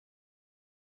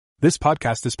This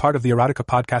podcast is part of the Erotica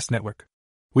Podcast Network.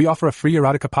 We offer a free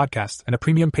Erotica podcast and a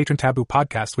premium Patron Taboo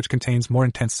podcast which contains more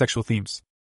intense sexual themes.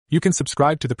 You can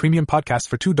subscribe to the premium podcast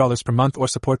for $2 per month or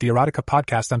support the Erotica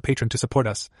Podcast on Patreon to support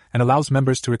us, and allows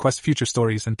members to request future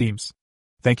stories and themes.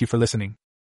 Thank you for listening.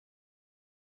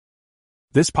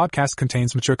 This podcast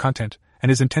contains mature content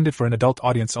and is intended for an adult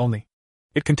audience only.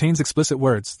 It contains explicit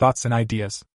words, thoughts, and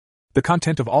ideas. The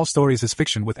content of all stories is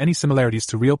fiction with any similarities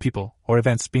to real people or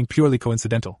events being purely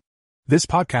coincidental. This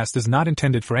podcast is not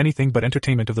intended for anything but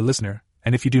entertainment of the listener,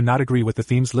 and if you do not agree with the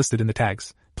themes listed in the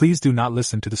tags, please do not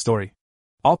listen to the story.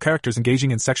 All characters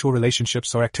engaging in sexual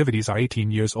relationships or activities are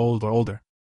 18 years old or older.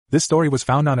 This story was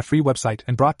found on a free website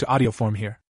and brought to audio form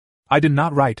here. I did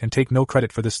not write and take no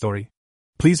credit for this story.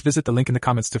 Please visit the link in the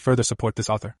comments to further support this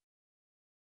author.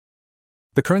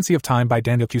 The Currency of Time by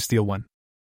Daniel Q. Steele 1.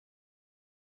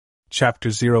 Chapter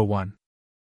 01.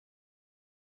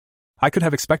 I could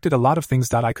have expected a lot of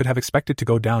things. I could have expected to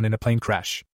go down in a plane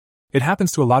crash. It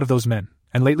happens to a lot of those men,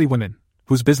 and lately women,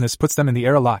 whose business puts them in the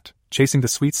air a lot, chasing the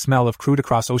sweet smell of crude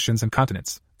across oceans and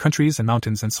continents, countries and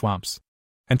mountains and swamps.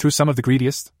 And through some of the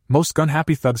greediest, most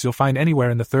gun-happy thugs you'll find anywhere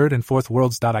in the third and fourth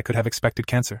worlds. I could have expected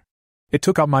cancer. It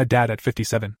took out my dad at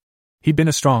 57. He'd been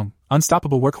a strong,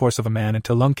 unstoppable workhorse of a man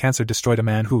until lung cancer destroyed a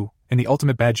man who, in the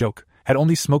ultimate bad joke, had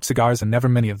only smoked cigars and never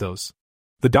many of those.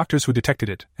 The doctors who detected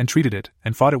it, and treated it,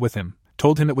 and fought it with him,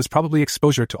 told him it was probably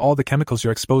exposure to all the chemicals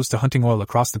you're exposed to hunting oil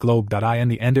across the globe. In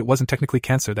the end it wasn't technically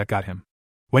cancer that got him.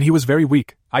 When he was very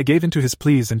weak, I gave in to his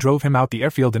pleas and drove him out the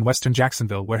airfield in western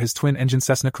Jacksonville where his twin-engine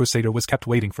Cessna Crusader was kept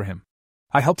waiting for him.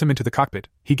 I helped him into the cockpit,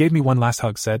 he gave me one last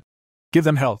hug, said, "Give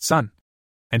them hell, son,"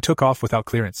 and took off without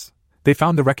clearance. They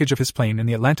found the wreckage of his plane in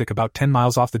the Atlantic about 10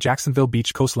 miles off the Jacksonville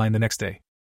Beach coastline the next day.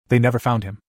 They never found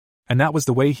him. And that was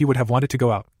the way he would have wanted to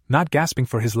go out, not gasping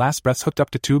for his last breaths hooked up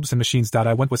to tubes and machines.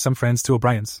 I went with some friends to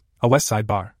O'Brien's, a West Side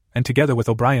bar, and together with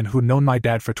O'Brien, who'd known my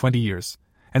dad for 20 years,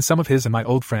 and some of his and my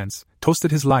old friends,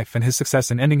 toasted his life and his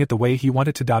success in ending it the way he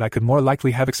wanted to. I could more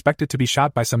likely have expected to be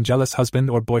shot by some jealous husband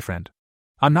or boyfriend.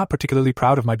 I'm not particularly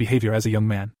proud of my behavior as a young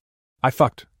man. I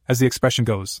fucked, as the expression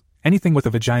goes, anything with a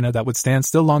vagina that would stand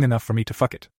still long enough for me to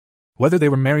fuck it. Whether they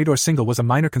were married or single was a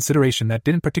minor consideration that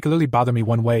didn't particularly bother me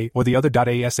one way or the other.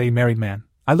 As a married man,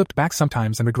 I looked back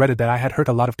sometimes and regretted that I had hurt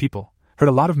a lot of people, hurt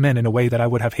a lot of men in a way that I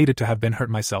would have hated to have been hurt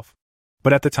myself.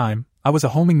 But at the time, I was a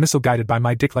homing missile guided by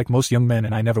my dick like most young men,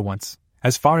 and I never once,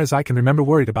 as far as I can remember,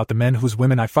 worried about the men whose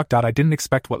women I fucked. I didn't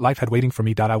expect what life had waiting for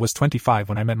me. I was 25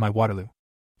 when I met my Waterloo.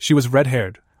 She was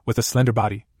red-haired, with a slender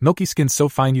body, milky skin so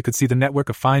fine you could see the network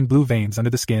of fine blue veins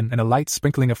under the skin and a light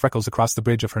sprinkling of freckles across the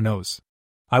bridge of her nose.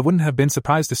 I wouldn't have been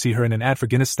surprised to see her in an ad for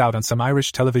Guinness Stout on some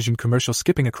Irish television commercial,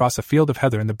 skipping across a field of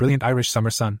heather in the brilliant Irish summer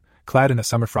sun, clad in a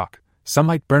summer frock,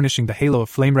 sunlight burnishing the halo of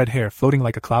flame-red hair floating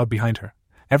like a cloud behind her.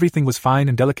 Everything was fine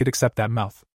and delicate except that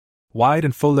mouth. Wide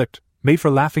and full-lipped, made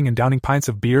for laughing and downing pints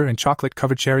of beer and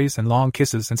chocolate-covered cherries and long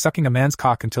kisses and sucking a man's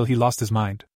cock until he lost his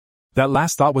mind. That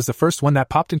last thought was the first one that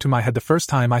popped into my head the first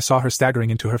time I saw her staggering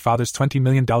into her father's $20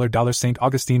 million St.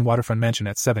 Augustine waterfront mansion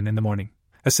at 7 in the morning,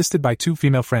 assisted by 2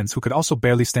 female friends who could also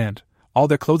barely stand. All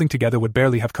their clothing together would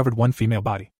barely have covered one female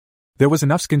body. There was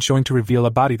enough skin showing to reveal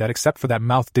a body that, except for that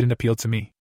mouth, didn't appeal to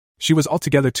me. She was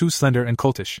altogether too slender and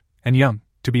coltish, and young,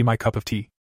 to be my cup of tea.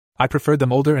 I preferred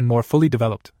them older and more fully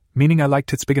developed, meaning I liked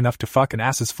tits big enough to fuck and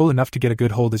asses full enough to get a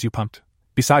good hold as you pumped.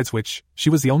 Besides which,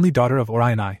 she was the only daughter of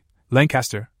Orion I.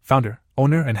 Lancaster, founder,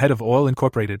 owner and head of Oil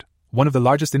Incorporated, one of the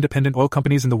largest independent oil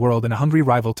companies in the world and a hungry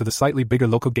rival to the slightly bigger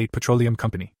local Gate Petroleum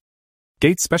Company.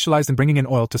 Gate specialized in bringing in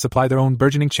oil to supply their own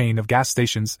burgeoning chain of gas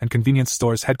stations and convenience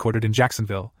stores headquartered in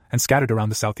Jacksonville and scattered around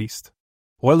the southeast.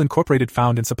 Oil Incorporated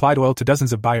found and supplied oil to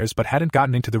dozens of buyers but hadn't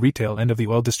gotten into the retail end of the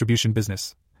oil distribution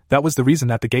business. That was the reason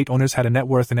that the Gate owners had a net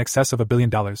worth in excess of $1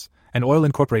 billion, and Oil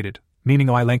Incorporated, meaning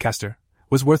O.I. Lancaster,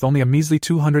 was worth only a measly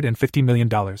 $250 million.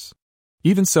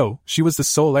 Even so, she was the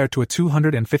sole heir to a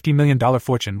 $250 million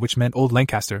fortune, which meant old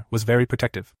Lancaster was very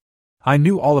protective. I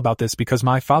knew all about this because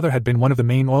my father had been one of the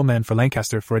main oil men for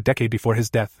Lancaster for a decade before his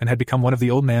death and had become one of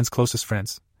the old man's closest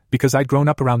friends. Because I'd grown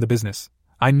up around the business,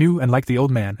 I knew and liked the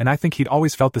old man, and I think he'd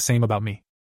always felt the same about me.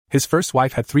 His first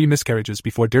wife had 3 miscarriages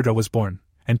before Deirdre was born,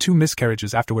 and 2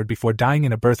 miscarriages afterward before dying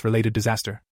in a birth-related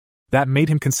disaster. That made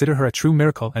him consider her a true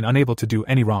miracle and unable to do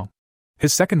any wrong.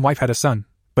 His second wife had a son,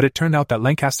 but it turned out that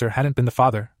Lancaster hadn't been the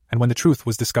father, and when the truth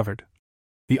was discovered,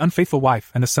 the unfaithful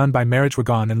wife and the son by marriage were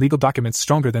gone, and legal documents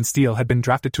stronger than steel had been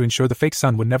drafted to ensure the fake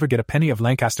son would never get a penny of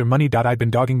Lancaster money. I'd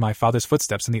been dogging my father's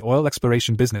footsteps in the oil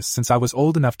exploration business since I was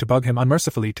old enough to bug him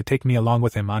unmercifully to take me along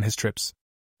with him on his trips.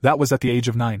 That was at the age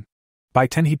of 9. By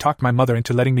 10 he talked my mother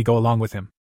into letting me go along with him.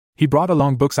 He brought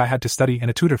along books I had to study and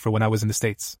a tutor for when I was in the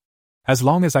States. As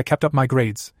long as I kept up my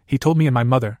grades, he told me and my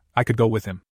mother, I could go with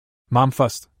him. Mom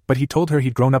fussed, but he told her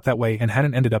he'd grown up that way and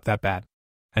hadn't ended up that bad.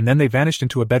 And then they vanished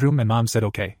into a bedroom and Mom said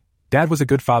okay. Dad was a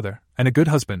good father, and a good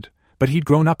husband, but he'd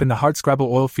grown up in the hardscrabble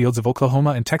oil fields of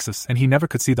Oklahoma and Texas and he never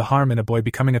could see the harm in a boy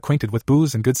becoming acquainted with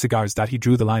booze and good cigars. He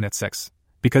drew the line at sex,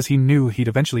 because he knew he'd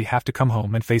eventually have to come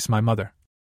home and face my mother.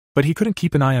 But he couldn't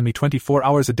keep an eye on me 24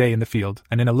 hours a day in the field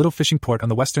and in a little fishing port on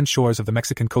the western shores of the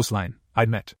Mexican coastline, I'd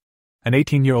met an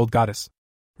 18-year-old goddess.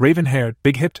 Raven-haired,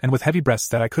 big-hipped and with heavy breasts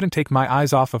that I couldn't take my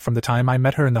eyes off of from the time I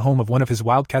met her in the home of one of his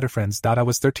wildcatter friends. I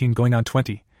was 13 going on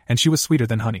 20, and she was sweeter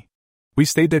than honey. We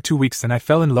stayed there 2 weeks and I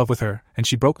fell in love with her, and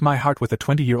she broke my heart with a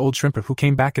 20-year-old shrimper who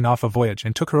came back in off a voyage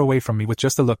and took her away from me with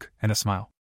just a look and a smile.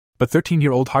 But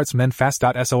 13-year-old hearts mend fast.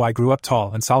 So I grew up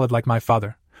tall and solid like my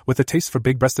father, with a taste for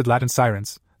big-breasted Latin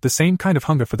sirens, the same kind of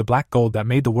hunger for the black gold that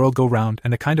made the world go round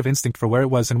and the kind of instinct for where it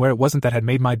was and where it wasn't that had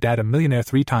made my dad a millionaire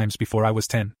 3 times before I was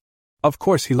 10. Of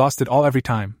course he lost it all every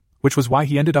time, which was why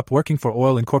he ended up working for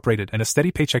Oil Incorporated and a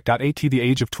steady paycheck. At the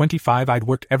age of 25 I'd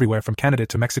worked everywhere from Canada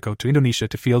to Mexico to Indonesia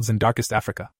to fields in darkest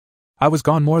Africa. I was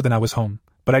gone more than I was home,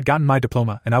 but I'd gotten my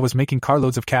diploma and I was making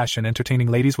carloads of cash and entertaining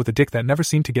ladies with a dick that never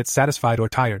seemed to get satisfied or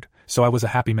tired, so I was a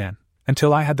happy man,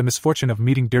 until I had the misfortune of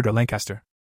meeting Deirdre Lancaster.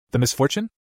 The misfortune?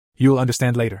 You'll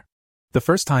understand later. The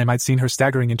first time I'd seen her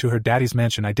staggering into her daddy's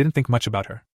mansion I didn't think much about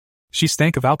her. She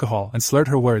stank of alcohol and slurred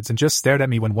her words and just stared at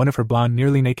me when one of her blonde,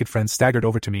 nearly naked friends staggered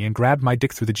over to me and grabbed my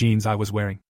dick through the jeans I was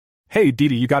wearing. "Hey Dee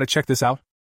Dee, you gotta check this out.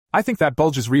 I think that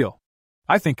bulge is real.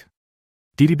 I think..."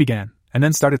 Dee Dee began, and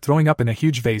then started throwing up in a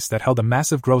huge vase that held a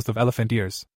massive growth of elephant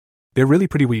ears. They're really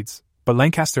pretty weeds, but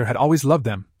Lancaster had always loved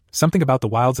them, something about the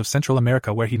wilds of Central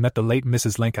America where he'd met the late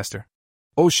Mrs. Lancaster.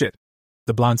 "Oh shit,"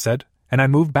 the blonde said, and I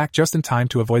moved back just in time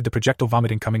to avoid the projectile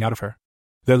vomiting coming out of her.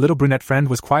 Their little brunette friend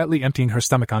was quietly emptying her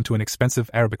stomach onto an expensive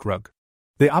Arabic rug.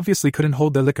 They obviously couldn't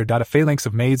hold their liquor. A phalanx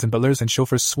of maids and butlers and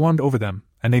chauffeurs swarmed over them,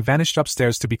 and they vanished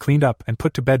upstairs to be cleaned up and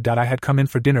put to bed. I had come in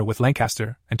for dinner with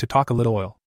Lancaster and to talk a little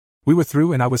oil. We were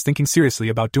through and I was thinking seriously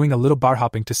about doing a little bar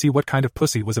hopping to see what kind of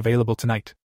pussy was available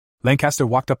tonight. Lancaster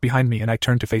walked up behind me and I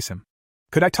turned to face him.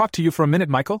 "Could I talk to you for a minute,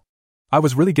 Michael?" I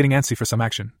was really getting antsy for some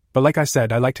action, but like I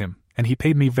said, I liked him, and he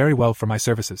paid me very well for my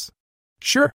services.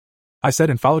 "Sure," I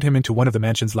said and followed him into one of the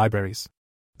mansion's libraries.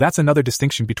 That's another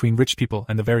distinction between rich people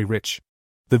and the very rich.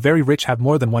 The very rich have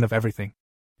more than one of everything.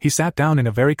 He sat down in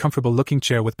a very comfortable-looking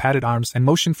chair with padded arms and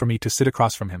motioned for me to sit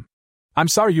across from him. "I'm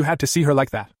sorry you had to see her like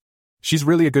that. She's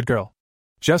really a good girl.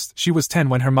 She was 10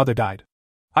 when her mother died.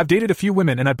 I've dated a few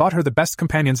women and I bought her the best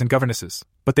companions and governesses,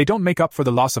 but they don't make up for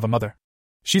the loss of a mother.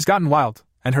 She's gotten wild,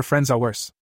 and her friends are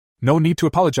worse. No need to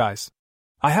apologize.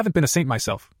 I haven't been a saint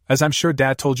myself, as I'm sure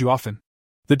Dad told you often.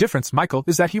 The difference, Michael,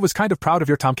 is that he was kind of proud of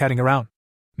your tomcatting around.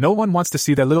 No one wants to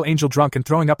see their little angel drunk and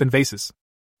throwing up in vases.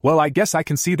 Well, I guess I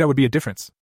can see there would be a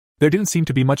difference." There didn't seem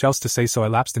to be much else to say, so I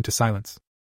lapsed into silence.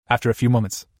 After a few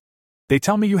moments, "They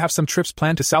tell me you have some trips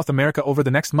planned to South America over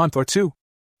the next month or two."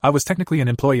 I was technically an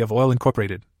employee of Oil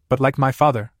Incorporated, but like my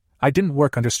father, I didn't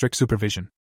work under strict supervision.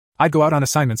 I'd go out on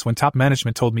assignments when top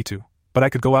management told me to, but I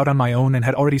could go out on my own and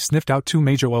had already sniffed out 2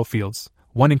 major oil fields,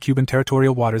 one in Cuban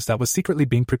territorial waters that was secretly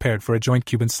being prepared for a joint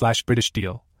Cuban/British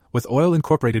deal, with Oil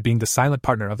Incorporated being the silent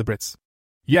partner of the Brits.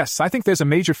 Yes, I think there's a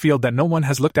major field that no one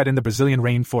has looked at in the Brazilian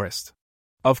rainforest.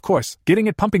 Of course, getting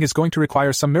it pumping is going to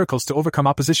require some miracles to overcome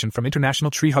opposition from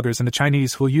international tree huggers and the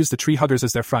Chinese who'll use the tree huggers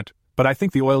as their front, but I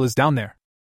think the oil is down there.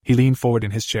 He leaned forward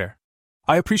in his chair.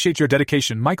 "I appreciate your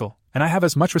dedication, Michael, and I have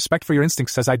as much respect for your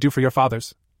instincts as I do for your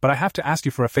father's, but I have to ask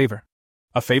you for a favor."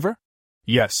 "A favor?"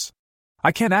 "Yes.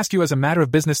 I can't ask you as a matter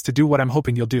of business to do what I'm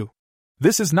hoping you'll do.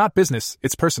 This is not business,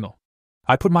 it's personal."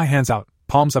 I put my hands out,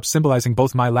 palms up, symbolizing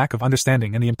both my lack of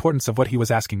understanding and the importance of what he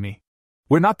was asking me.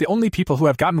 "We're not the only people who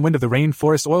have gotten wind of the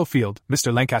rainforest oil field,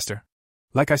 Mr. Lancaster.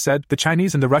 Like I said, the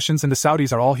Chinese and the Russians and the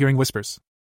Saudis are all hearing whispers.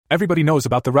 Everybody knows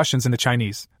about the Russians and the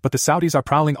Chinese, but the Saudis are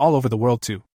prowling all over the world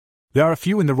too. There are a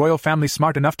few in the royal family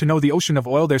smart enough to know the ocean of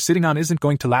oil they're sitting on isn't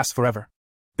going to last forever.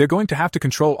 They're going to have to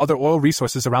control other oil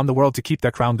resources around the world to keep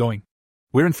their crown going.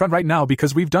 We're in front right now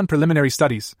because we've done preliminary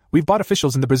studies, we've bought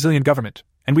officials in the Brazilian government,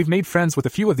 and we've made friends with a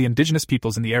few of the indigenous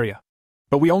peoples in the area.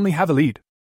 But we only have a lead.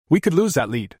 We could lose that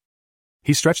lead."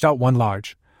 He stretched out one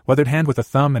large, weathered hand with a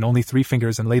thumb and only 3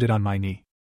 fingers and laid it on my knee.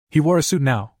 He wore a suit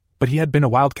now, but he had been a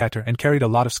wildcatter and carried a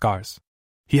lot of scars.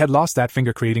 He had lost that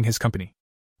finger creating his company.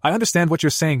 "I understand what you're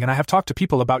saying and I have talked to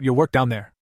people about your work down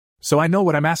there. So I know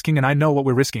what I'm asking and I know what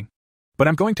we're risking. But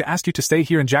I'm going to ask you to stay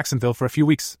here in Jacksonville for a few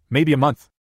weeks, maybe a month."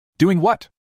 "Doing what?"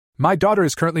 "My daughter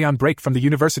is currently on break from the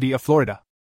University of Florida.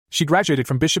 She graduated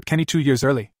from Bishop Kenny 2 years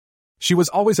early. She was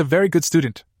always a very good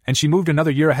student, and she moved another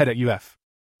year ahead at UF.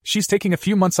 She's taking a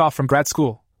few months off from grad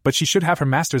school, but she should have her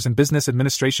master's in business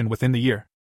administration within the year.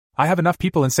 I have enough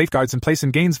people and safeguards in place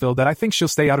in Gainesville that I think she'll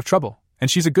stay out of trouble,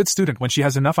 and she's a good student when she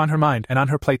has enough on her mind and on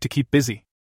her plate to keep busy.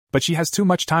 But she has too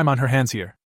much time on her hands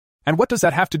here. And what does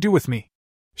that have to do with me?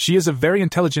 She is a very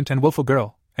intelligent and willful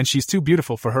girl, and she's too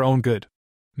beautiful for her own good.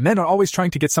 Men are always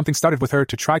trying to get something started with her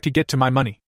to try to get to my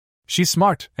money. She's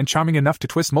smart and charming enough to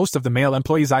twist most of the male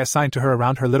employees I assign to her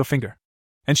around her little finger.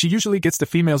 And she usually gets the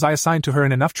females I assign to her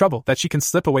in enough trouble that she can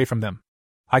slip away from them.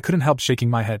 I couldn't help shaking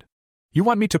my head. You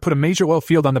want me to put a major oil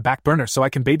field on the back burner so I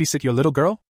can babysit your little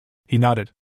girl? He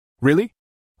nodded. Really?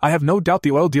 I have no doubt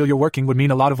the oil deal you're working would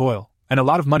mean a lot of oil, and a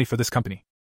lot of money for this company.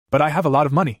 But I have a lot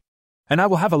of money. And I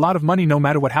will have a lot of money no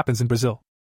matter what happens in Brazil.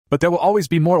 But there will always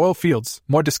be more oil fields,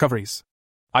 more discoveries.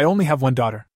 I only have one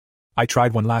daughter. I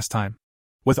tried one last time.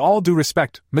 With all due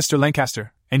respect, Mr.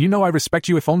 Lancaster, and you know I respect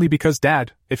you if only because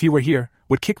Dad, if he were here,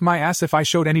 would kick my ass if I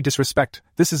showed any disrespect,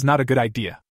 this is not a good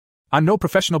idea. I'm no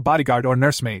professional bodyguard or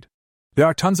nursemaid. There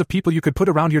are tons of people you could put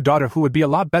around your daughter who would be a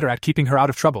lot better at keeping her out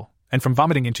of trouble, and from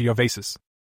vomiting into your vases.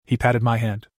 He patted my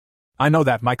hand. I know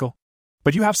that, Michael.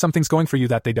 But you have some things going for you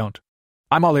that they don't.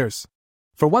 I'm all ears.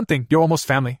 For one thing, you're almost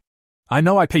family. I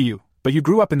know I pay you, but you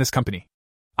grew up in this company.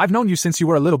 I've known you since you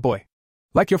were a little boy.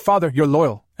 Like your father, you're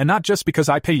loyal, and not just because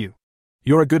I pay you.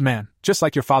 You're a good man, just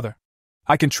like your father.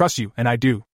 I can trust you, and I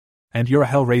do. And you're a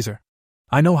hell-raiser.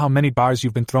 I know how many bars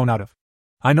you've been thrown out of.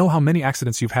 I know how many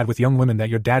accidents you've had with young women that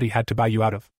your daddy had to buy you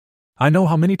out of. I know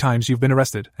how many times you've been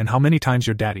arrested and how many times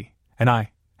your daddy, and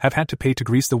I, have had to pay to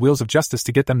grease the wheels of justice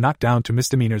to get them knocked down to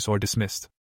misdemeanors or dismissed.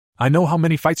 I know how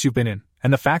many fights you've been in,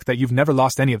 and the fact that you've never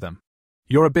lost any of them.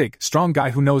 You're a big, strong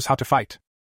guy who knows how to fight.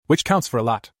 Which counts for a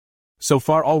lot. So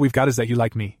far all we've got is that you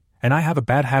like me, and I have a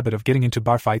bad habit of getting into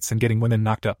bar fights and getting women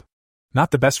knocked up.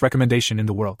 Not the best recommendation in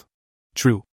the world.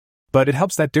 True. But it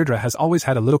helps that Deirdre has always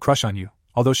had a little crush on you,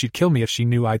 although she'd kill me if she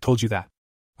knew I told you that.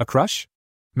 A crush?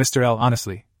 Mr. L,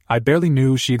 honestly, I barely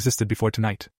knew she existed before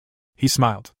tonight. He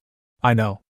smiled. I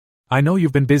know. I know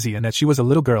you've been busy and that she was a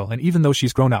little girl, and even though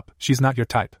she's grown up, she's not your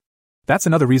type. That's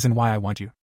another reason why I want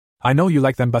you. I know you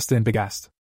like them busted and big-assed.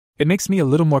 It makes me a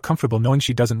little more comfortable knowing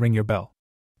she doesn't ring your bell.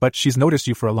 But she's noticed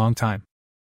you for a long time.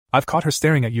 I've caught her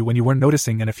staring at you when you weren't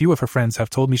noticing, and a few of her friends have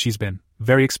told me she's been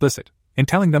very explicit in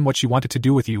telling them what she wanted to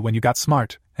do with you when you got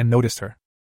smart and noticed her.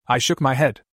 I shook my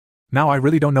head. Now I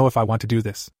really don't know if I want to do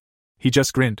this. He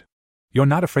just grinned. You're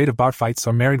not afraid of bar fights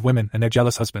or married women and their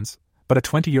jealous husbands, but a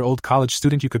 20-year-old college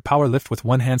student you could power lift with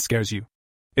one hand scares you.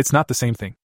 It's not the same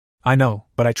thing. I know,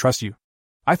 but I trust you.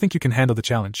 I think you can handle the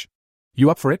challenge. You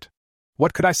up for it?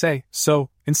 What could I say? So,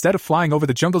 instead of flying over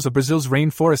the jungles of Brazil's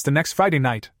rainforest the next Friday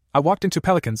night, I walked into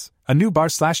Pelicans, a new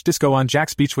bar/disco on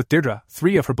Jack's Beach with Deirdre,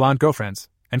 3 of her blonde girlfriends,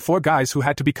 and 4 guys who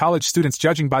had to be college students,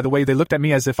 judging by the way they looked at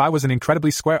me as if I was an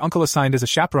incredibly square uncle assigned as a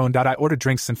chaperone. I ordered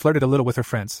drinks and flirted a little with her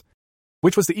friends,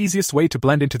 which was the easiest way to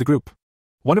blend into the group.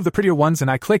 One of the prettier ones and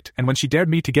I clicked, and when she dared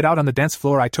me to get out on the dance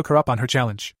floor I took her up on her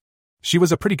challenge. She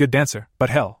was a pretty good dancer,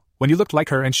 but hell, when you looked like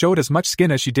her and showed as much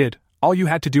skin as she did, all you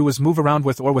had to do was move around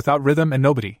with or without rhythm, and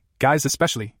nobody, guys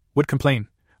especially, would complain.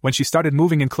 When she started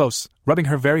moving in close, rubbing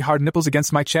her very hard nipples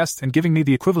against my chest and giving me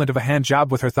the equivalent of a hand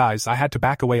job with her thighs, I had to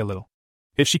back away a little.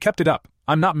 If she kept it up,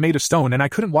 I'm not made of stone and I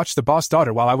couldn't watch the boss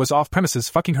daughter while I was off premises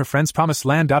fucking her friend's promised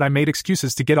land. I made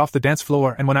excuses to get off the dance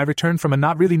floor, and when I returned from a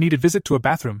not really needed visit to a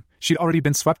bathroom, she'd already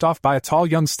been swept off by a tall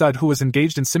young stud who was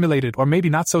engaged in simulated or maybe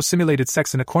not so simulated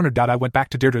sex in a corner. I went back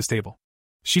to Deirdre's table.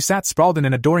 She sat sprawled in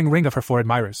an adoring ring of her 4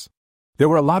 admirers. There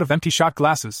were a lot of empty shot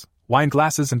glasses, wine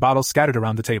glasses and bottles scattered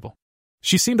around the table.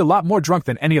 She seemed a lot more drunk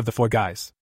than any of the 4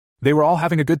 guys. They were all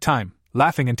having a good time,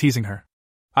 laughing and teasing her.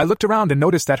 I looked around and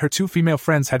noticed that her 2 female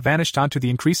friends had vanished onto the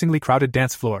increasingly crowded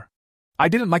dance floor. I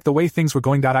didn't like the way things were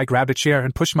going. I grabbed a chair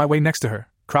and pushed my way next to her,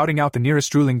 crowding out the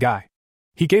nearest drooling guy.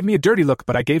 He gave me a dirty look,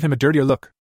 but I gave him a dirtier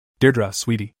look. Deirdre,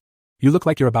 sweetie. You look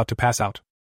like you're about to pass out.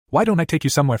 Why don't I take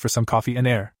you somewhere for some coffee and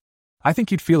air? I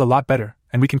think you'd feel a lot better,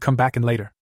 and we can come back in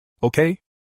later. Okay?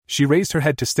 She raised her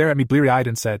head to stare at me bleary-eyed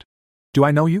and said, Do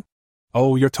I know you?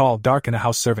 Oh, you're tall, dark, and a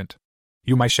house servant.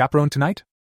 You my chaperone tonight?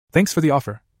 Thanks for the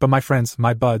offer, but my friends,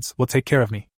 my buds, will take care of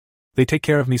me. They take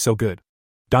care of me so good.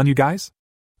 Don you guys?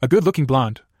 A good-looking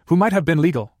blonde, who might have been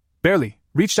legal, barely,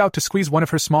 reached out to squeeze one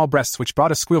of her small breasts, which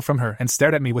brought a squeal from her, and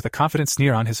stared at me with a confident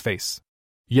sneer on his face.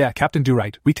 Yeah, Captain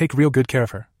Do-Right, we take real good care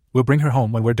of her. We'll bring her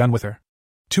home when we're done with her.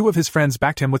 2 of his friends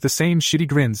backed him with the same shitty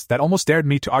grins that almost dared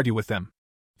me to argue with them.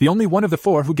 The only one of the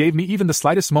 4 who gave me even the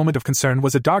slightest moment of concern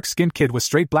was a dark-skinned kid with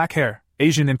straight black hair,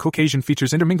 Asian and Caucasian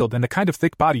features intermingled, and the kind of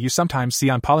thick body you sometimes see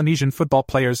on Polynesian football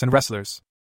players and wrestlers.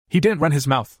 He didn't run his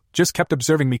mouth, just kept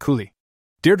observing me coolly.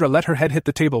 Deirdre let her head hit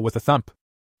the table with a thump.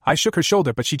 I shook her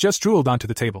shoulder, but she just drooled onto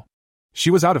the table. She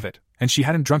was out of it, and she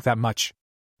hadn't drunk that much.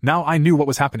 Now I knew what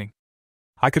was happening.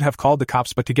 I could have called the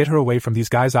cops, but to get her away from these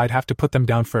guys I'd have to put them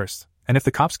down first, and if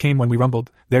the cops came when we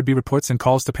rumbled, there'd be reports and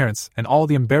calls to parents, and all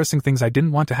the embarrassing things I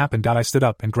didn't want to happen. I stood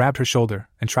up and grabbed her shoulder,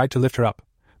 and tried to lift her up,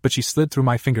 but she slid through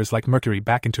my fingers like mercury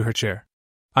back into her chair.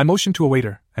 I motioned to a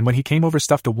waiter, and when he came over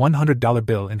stuffed a $100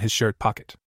 bill in his shirt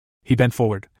pocket. He bent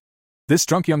forward. This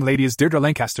drunk young lady is Deirdre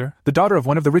Lancaster, the daughter of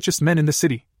one of the richest men in the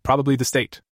city, probably the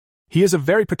state. He is a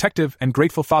very protective and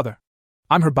grateful father.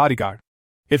 I'm her bodyguard.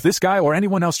 If this guy or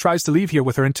anyone else tries to leave here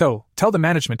with her in tow, tell the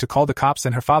management to call the cops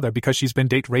and her father because she's been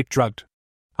date raped drugged.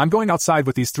 I'm going outside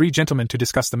with these 3 gentlemen to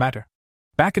discuss the matter.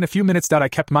 Back in a few minutes. I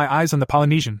kept my eyes on the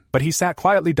Polynesian, but he sat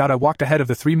quietly. I walked ahead of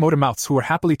the 3 motor mouths who were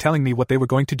happily telling me what they were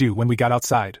going to do when we got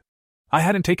outside. I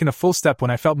hadn't taken a full step when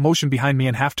I felt motion behind me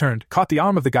and half turned, caught the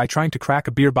arm of the guy trying to crack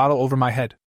a beer bottle over my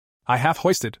head. I half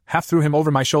hoisted, half threw him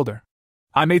over my shoulder.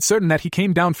 I made certain that he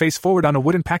came down face forward on a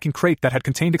wooden packing crate that had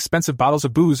contained expensive bottles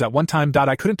of booze at one time.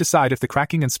 I couldn't decide if the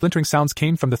cracking and splintering sounds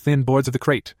came from the thin boards of the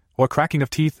crate, or cracking of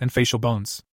teeth and facial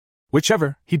bones.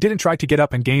 Whichever, he didn't try to get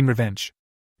up and gain revenge.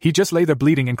 He just lay there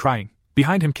bleeding and crying.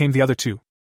 Behind him came the other 2.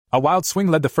 A wild swing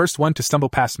led the first one to stumble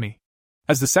past me.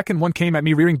 As the second one came at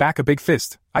me rearing back a big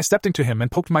fist, I stepped into him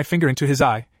and poked my finger into his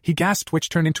eye. He gasped, which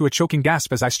turned into a choking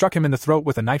gasp as I struck him in the throat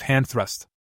with a knife hand thrust.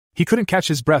 He couldn't catch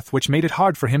his breath, which made it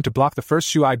hard for him to block the first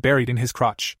shoe I buried in his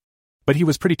crotch. But he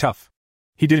was pretty tough.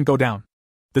 He didn't go down.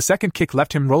 The second kick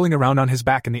left him rolling around on his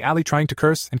back in the alley trying to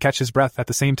curse and catch his breath at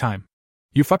the same time.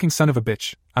 You fucking son of a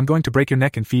bitch, I'm going to break your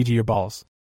neck and feed you your balls.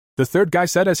 The third guy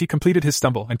said as he completed his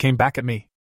stumble and came back at me.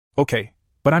 Okay,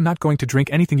 but I'm not going to drink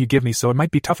anything you give me, so it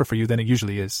might be tougher for you than it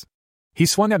usually is. He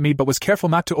swung at me but was careful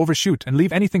not to overshoot and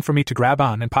leave anything for me to grab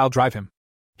on and pile drive him.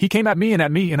 He came at me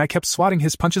and I kept swatting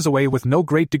his punches away with no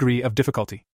great degree of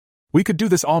difficulty. We could do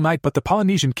this all night, but the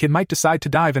Polynesian kid might decide to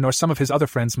dive in or some of his other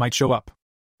friends might show up.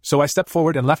 So I stepped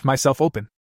forward and left myself open.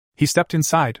 He stepped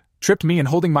inside, tripped me and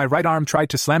holding my right arm tried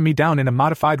to slam me down in a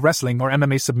modified wrestling or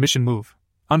MMA submission move.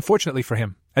 Unfortunately for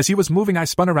him, as he was moving I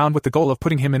spun around with the goal of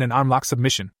putting him in an arm lock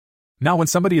submission. Now when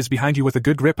somebody is behind you with a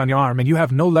good grip on your arm and you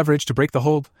have no leverage to break the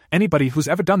hold, anybody who's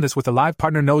ever done this with a live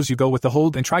partner knows you go with the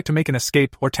hold and try to make an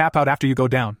escape or tap out after you go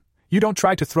down. You don't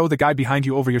try to throw the guy behind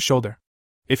you over your shoulder.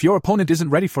 If your opponent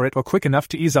isn't ready for it or quick enough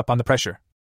to ease up on the pressure.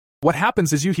 What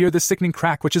happens is you hear this sickening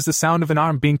crack, which is the sound of an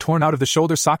arm being torn out of the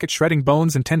shoulder socket, shredding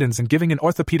bones and tendons and giving an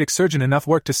orthopedic surgeon enough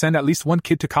work to send at least one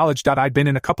kid to college. I'd been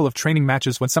in a couple of training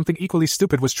matches when something equally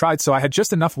stupid was tried, so I had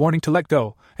just enough warning to let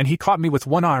go, and he caught me with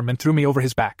one arm and threw me over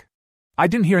his back. I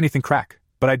didn't hear anything crack,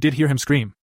 but I did hear him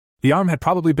scream. The arm had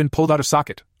probably been pulled out of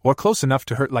socket, or close enough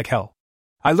to hurt like hell.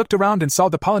 I looked around and saw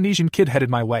the Polynesian kid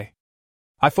headed my way.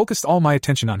 I focused all my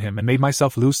attention on him and made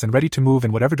myself loose and ready to move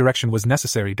in whatever direction was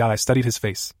necessary. I studied his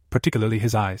face, particularly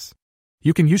his eyes.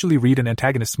 You can usually read an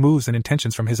antagonist's moves and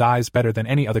intentions from his eyes better than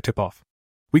any other tip-off.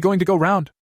 We going to go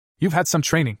round? You've had some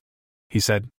training, he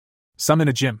said. Some in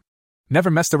a gym.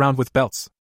 Never messed around with belts.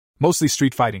 Mostly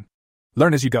street fighting.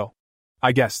 Learn as you go.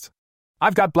 I guessed.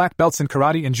 I've got black belts in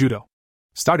karate and judo.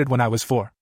 Started when I was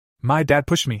 4. My dad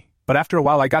pushed me, but after a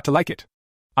while I got to like it.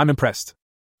 I'm impressed.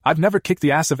 I've never kicked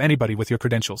the ass of anybody with your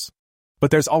credentials.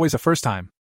 But there's always a first time.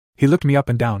 He looked me up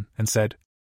and down and said,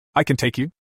 I can take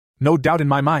you. No doubt in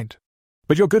my mind.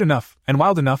 But you're good enough and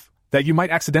wild enough that you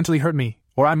might accidentally hurt me,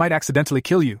 or I might accidentally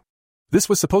kill you. This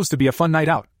was supposed to be a fun night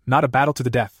out, not a battle to the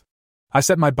death. I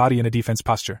set my body in a defense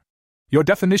posture. Your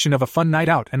definition of a fun night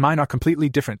out and mine are completely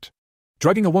different.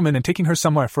 Drugging a woman and taking her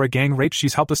somewhere for a gang rape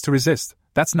she's helpless to resist,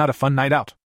 that's not a fun night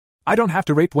out. I don't have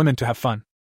to rape women to have fun.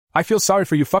 I feel sorry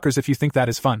for you fuckers if you think that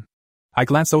is fun. I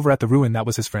glanced over at the ruin that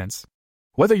was his friends.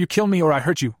 Whether you kill me or I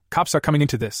hurt you, cops are coming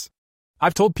into this.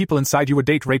 I've told people inside you were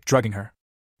date rape drugging her.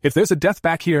 If there's a death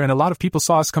back here and a lot of people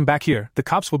saw us come back here, the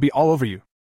cops will be all over you.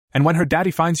 And when her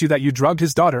daddy finds you that you drugged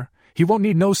his daughter, he won't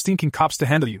need no stinking cops to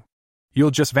handle you.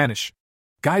 You'll just vanish.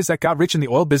 Guys that got rich in the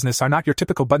oil business are not your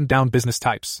typical button-down business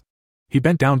types. He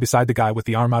bent down beside the guy with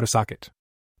the arm out of socket.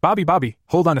 Bobby,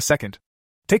 hold on a second.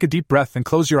 Take a deep breath and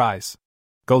close your eyes.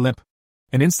 Go limp.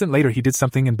 An instant later he did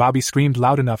something and Bobby screamed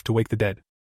loud enough to wake the dead.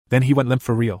 Then he went limp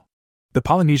for real. The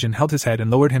Polynesian held his head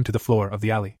and lowered him to the floor of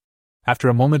the alley. After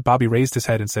a moment Bobby raised his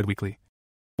head and said weakly,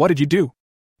 What did you do?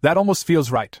 That almost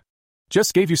feels right.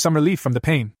 Just gave you some relief from the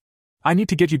pain. I need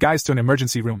to get you guys to an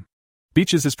emergency room.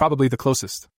 Beaches is probably the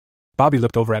closest. Bobby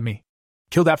looked over at me.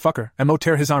 Kill that fucker, Mo,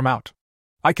 tear his arm out.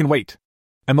 I can wait.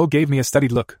 Mo gave me a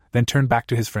studied look, then turned back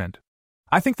to his friend.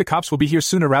 I think the cops will be here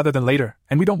sooner rather than later,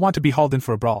 and we don't want to be hauled in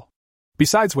for a brawl.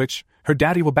 Besides which, her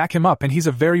daddy will back him up and he's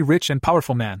a very rich and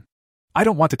powerful man. I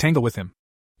don't want to tangle with him.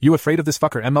 You afraid of this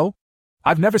fucker, Mo?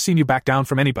 I've never seen you back down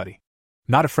from anybody.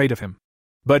 Not afraid of him.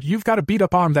 But you've got a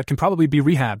beat-up arm that can probably be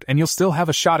rehabbed and you'll still have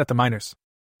a shot at the minors.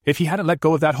 If he hadn't let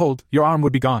go of that hold, your arm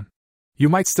would be gone. You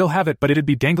might still have it, but it'd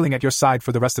be dangling at your side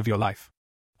for the rest of your life.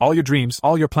 All your dreams,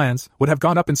 all your plans, would have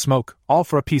gone up in smoke, all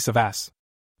for a piece of ass.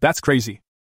 That's crazy.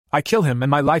 I kill him and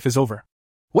my life is over.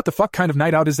 What the fuck kind of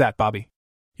night out is that, Bobby?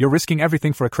 You're risking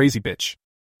everything for a crazy bitch.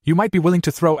 You might be willing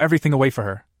to throw everything away for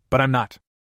her, but I'm not.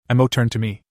 Mo turned to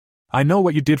me. I know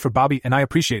what you did for Bobby and I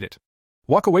appreciate it.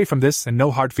 Walk away from this and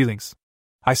no hard feelings.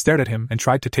 I stared at him and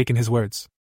tried to take in his words.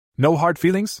 No hard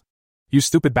feelings? You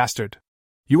stupid bastard.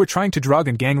 You were trying to drug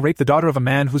and gang rape the daughter of a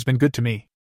man who's been good to me.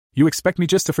 You expect me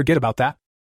just to forget about that?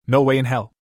 No way in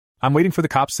hell. I'm waiting for the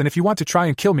cops, and if you want to try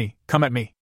and kill me, come at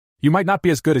me. You might not be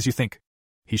as good as you think.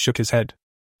 He shook his head.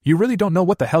 You really don't know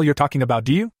what the hell you're talking about,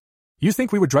 do you? You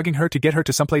think we were drugging her to get her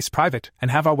to someplace private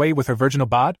and have our way with her virginal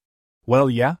bod? Well,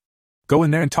 yeah. Go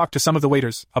in there and talk to some of the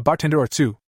waiters, a bartender or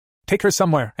two. Take her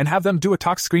somewhere and have them do a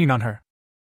tox screen on her.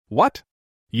 What?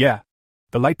 Yeah.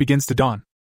 The light begins to dawn.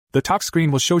 The tox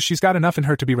screen will show she's got enough in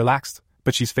her to be relaxed,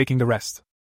 but she's faking the rest.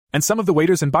 And some of the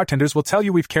waiters and bartenders will tell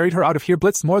you we've carried her out of here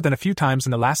blitzed more than a few times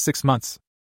in the last 6 months.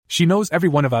 She knows every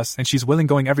one of us and she's willing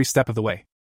going every step of the way.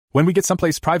 When we get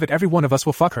someplace private, every one of us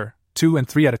will fuck her, 2 and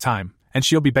 3 at a time, and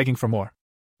she'll be begging for more.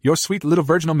 Your sweet little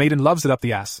virginal maiden loves it up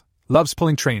the ass, loves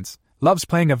pulling trains, loves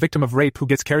playing a victim of rape who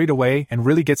gets carried away and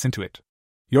really gets into it.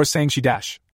 You're saying she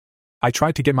dash. I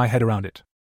tried to get my head around it.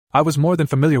 I was more than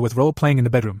familiar with role-playing in the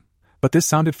bedroom, but this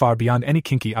sounded far beyond any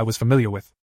kinky I was familiar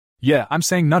with. Yeah, I'm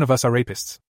saying none of us are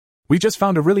rapists. We just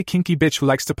found a really kinky bitch who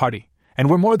likes to party, and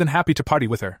we're more than happy to party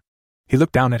with her. He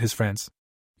looked down at his friends.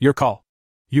 Your call.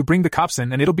 You bring the cops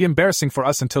in and it'll be embarrassing for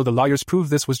us until the lawyers prove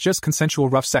this was just consensual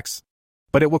rough sex.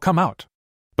 But it will come out.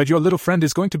 But your little friend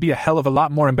is going to be a hell of a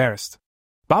lot more embarrassed.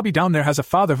 Bobby down there has a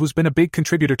father who's been a big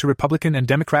contributor to Republican and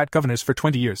Democrat governors for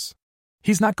 20 years.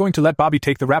 He's not going to let Bobby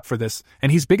take the rap for this,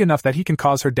 and he's big enough that he can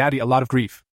cause her daddy a lot of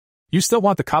grief. You still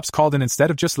want the cops called in instead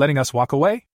of just letting us walk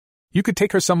away? You could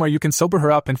take her somewhere you can sober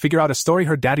her up and figure out a story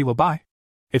her daddy will buy.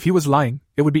 If he was lying,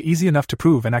 it would be easy enough to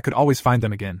prove and I could always find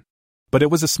them again. But it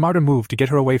was a smarter move to get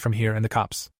her away from here and the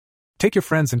cops. Take your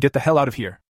friends and get the hell out of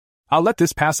here. I'll let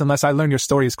this pass unless I learn your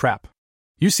story is crap.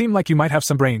 You seem like you might have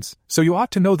some brains, so you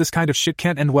ought to know this kind of shit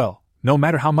can't end well, no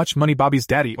matter how much money Bobby's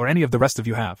daddy or any of the rest of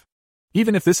you have.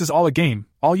 Even if this is all a game,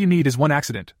 all you need is one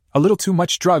accident, a little too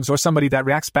much drugs or somebody that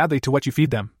reacts badly to what you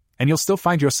feed them, and you'll still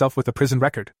find yourself with a prison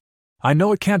record. I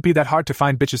know it can't be that hard to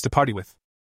find bitches to party with.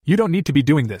 You don't need to be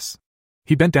doing this.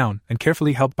 He bent down and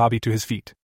carefully helped Bobby to his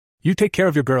feet. You take care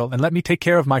of your girl and let me take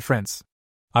care of my friends.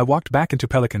 I walked back into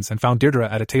Pelicans and found Deirdre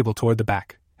at a table toward the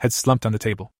back, head slumped on the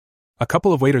table. A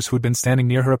couple of waiters who'd been standing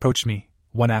near her approached me,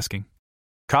 one asking,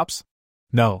 Cops?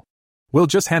 No. We'll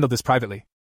just handle this privately.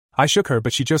 I shook her,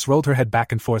 but she just rolled her head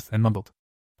back and forth and mumbled.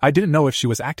 I didn't know if she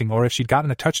was acting or if she'd gotten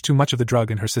a touch too much of the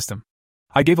drug in her system.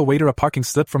 I gave a waiter a parking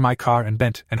slip for my car and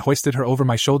bent and hoisted her over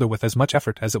my shoulder with as much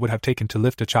effort as it would have taken to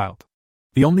lift a child.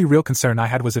 The only real concern I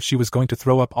had was if she was going to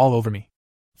throw up all over me.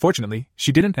 Fortunately,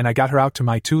 she didn't, and I got her out to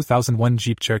my 2001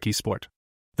 Jeep Cherokee Sport.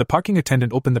 The parking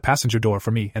attendant opened the passenger door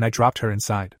for me and I dropped her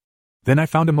inside. Then I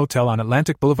found a motel on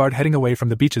Atlantic Boulevard heading away from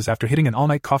the beaches after hitting an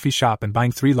all-night coffee shop and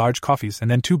buying 3 large coffees and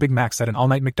then 2 Big Macs at an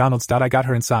all-night McDonald's. I got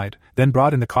her inside, then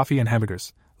brought in the coffee and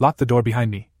hamburgers, locked the door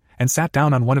behind me, and sat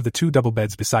down on one of the 2 double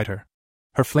beds beside her.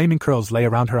 Her flaming curls lay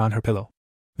around her on her pillow.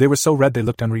 They were so red they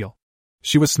looked unreal.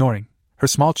 She was snoring, her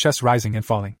small chest rising and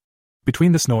falling.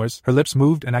 Between the snores, her lips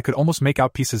moved and I could almost make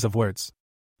out pieces of words.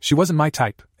 She wasn't my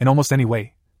type, in almost any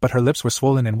way, but her lips were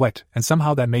swollen and wet, and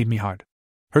somehow that made me hard.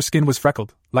 Her skin was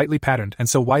freckled, lightly patterned, and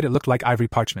so white it looked like ivory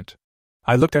parchment.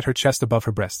 I looked at her chest above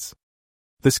her breasts.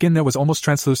 The skin there was almost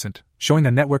translucent, showing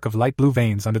a network of light blue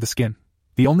veins under the skin.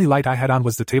 The only light I had on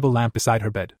was the table lamp beside her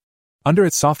bed. Under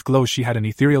its soft glow she had an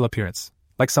ethereal appearance,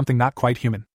 like something not quite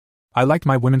human. I liked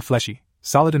my women fleshy,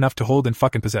 solid enough to hold and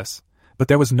fucking possess, but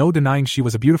there was no denying she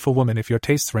was a beautiful woman if your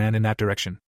tastes ran in that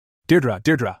direction.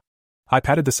 Deirdre. I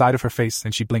patted the side of her face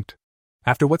and she blinked.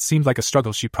 After what seemed like a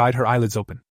struggle she pried her eyelids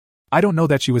open. I don't know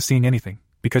that she was seeing anything,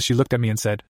 because she looked at me and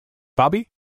said, Bobby?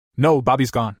 No,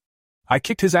 Bobby's gone. I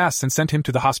kicked his ass and sent him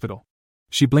to the hospital.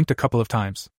 She blinked a couple of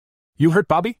times. You hurt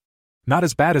Bobby? Not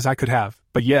as bad as I could have,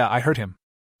 but yeah, I hurt him.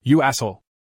 You asshole.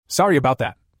 Sorry about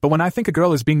that, but when I think a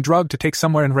girl is being drugged to take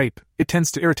somewhere and rape, it tends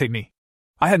to irritate me.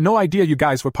 I had no idea you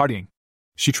guys were partying.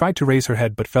 She tried to raise her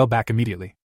head but fell back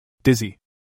immediately. Dizzy.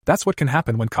 That's what can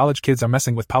happen when college kids are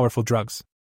messing with powerful drugs.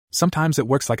 Sometimes it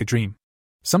works like a dream.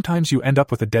 Sometimes you end up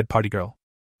with a dead party girl.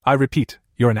 I repeat,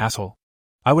 you're an asshole.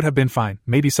 I would have been fine,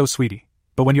 maybe so, sweetie,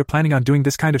 but when you're planning on doing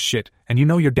this kind of shit, and you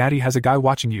know your daddy has a guy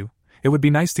watching you, it would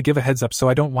be nice to give a heads up so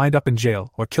I don't wind up in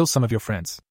jail or kill some of your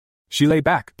friends. She lay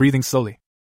back, breathing slowly.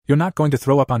 You're not going to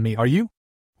throw up on me, are you?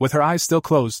 With her eyes still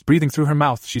closed, breathing through her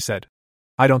mouth, she said.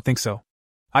 I don't think so.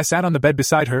 I sat on the bed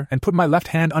beside her and put my left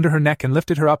hand under her neck and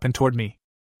lifted her up and toward me.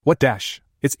 What dash?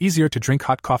 It's easier to drink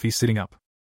hot coffee sitting up.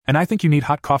 And I think you need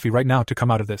hot coffee right now to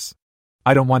come out of this.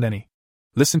 I don't want any.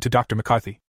 Listen to Dr.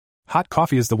 McCarthy. Hot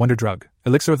coffee is the wonder drug,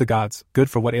 elixir of the gods, good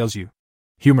for what ails you.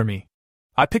 Humor me.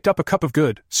 I picked up a cup of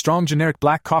good, strong generic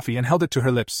black coffee and held it to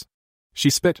her lips. She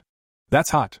spit.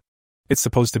 That's hot. It's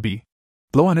supposed to be.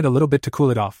 Blow on it a little bit to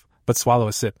cool it off, but swallow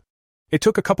a sip. It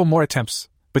took a couple more attempts,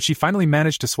 but she finally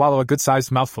managed to swallow a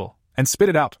good-sized mouthful, and spit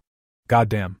it out.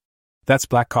 Goddamn. That's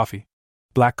black coffee.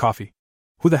 Black coffee.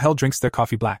 Who the hell drinks their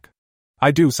coffee black?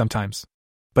 I do sometimes.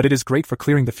 But it is great for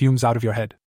clearing the fumes out of your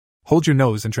head. Hold your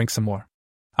nose and drink some more.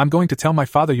 I'm going to tell my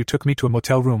father you took me to a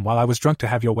motel room while I was drunk to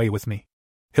have your way with me.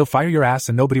 He'll fire your ass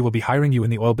and nobody will be hiring you in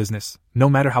the oil business, no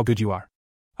matter how good you are.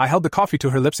 I held the coffee to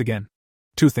her lips again.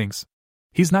 2 things.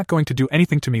 He's not going to do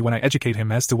anything to me when I educate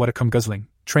him as to what a cum-guzzling,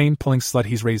 train-pulling slut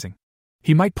he's raising.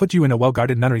 He might put you in a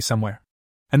well-guarded nunnery somewhere.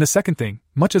 And the second thing,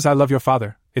 much as I love your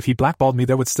father, if he blackballed me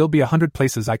there would still be 100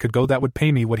 places I could go that would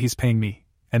pay me what he's paying me,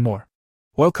 and more.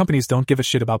 Oil companies don't give a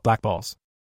shit about blackballs.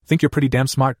 Think you're pretty damn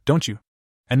smart, don't you?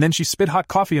 And then she spit hot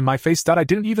coffee in my face. I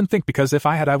didn't even think because if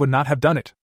I had I would not have done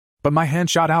it. But my hand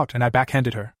shot out and I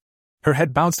backhanded her. Her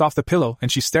head bounced off the pillow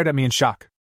and she stared at me in shock.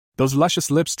 Those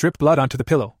luscious lips dripped blood onto the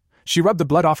pillow. She rubbed the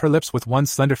blood off her lips with one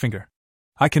slender finger.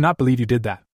 I cannot believe you did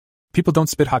that. People don't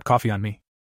spit hot coffee on me.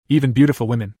 Even beautiful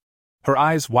women. Her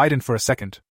eyes widened for a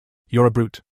second. You're a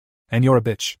brute. And you're a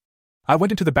bitch. I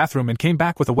went into the bathroom and came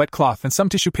back with a wet cloth and some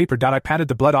tissue paper. I patted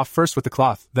the blood off first with the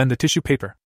cloth, then the tissue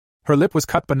paper. Her lip was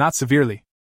cut but not severely.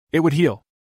 It would heal.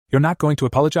 You're not going to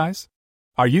apologize?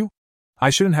 Are you? I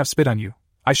shouldn't have spit on you.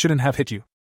 I shouldn't have hit you.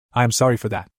 I am sorry for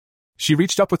that. She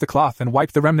reached up with the cloth and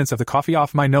wiped the remnants of the coffee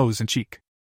off my nose and cheek.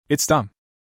 It stung.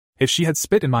 If she had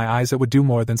spit in my eyes it would do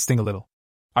more than sting a little.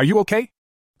 Are you okay?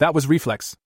 That was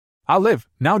reflex. I'll live.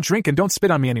 Now drink and don't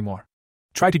spit on me anymore.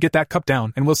 Try to get that cup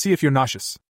down and we'll see if you're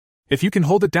nauseous. If you can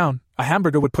hold it down, a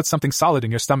hamburger would put something solid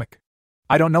in your stomach.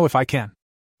 I don't know if I can.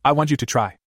 I want you to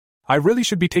try. I really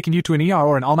should be taking you to an ER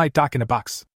or an all-night doc in a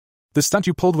box. The stunt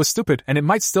you pulled was stupid and it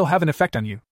might still have an effect on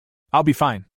you. I'll be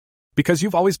fine. Because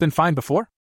you've always been fine before?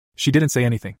 She didn't say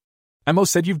anything. Emo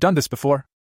said you've done this before.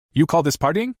 You call this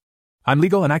partying? I'm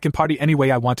legal and I can party any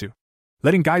way I want to.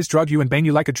 Letting guys drug you and bang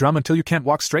you like a drum until you can't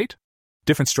walk straight?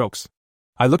 Different strokes.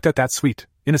 I looked at that sweet,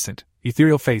 innocent,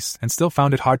 ethereal face and still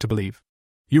found it hard to believe.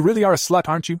 You really are a slut,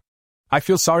 aren't you? I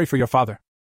feel sorry for your father.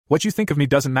 What you think of me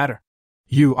doesn't matter.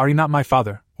 You are not my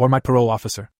father, or my parole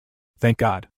officer. Thank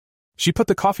God. She put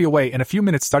the coffee away and a few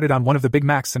minutes started on one of the Big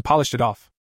Macs and polished it off.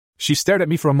 She stared at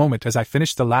me for a moment as I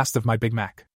finished the last of my Big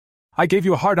Mac. I gave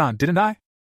you a hard-on, didn't I?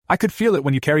 I could feel it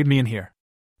when you carried me in here.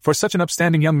 For such an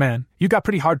upstanding young man, you got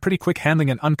pretty hard pretty quick handling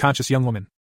an unconscious young woman.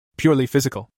 Purely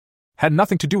physical. Had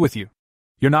nothing to do with you.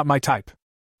 You're not my type.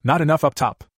 Not enough up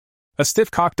top. A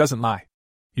stiff cock doesn't lie.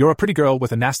 You're a pretty girl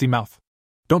with a nasty mouth.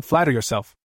 Don't flatter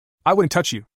yourself. I wouldn't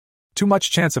touch you. Too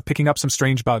much chance of picking up some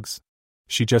strange bugs.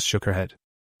 She just shook her head.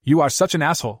 You are such an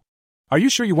asshole. Are you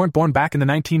sure you weren't born back in the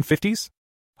 1950s?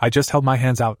 I just held my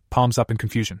hands out, palms up in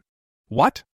confusion.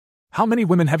 What? How many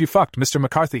women have you fucked, Mr.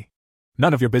 McCarthy?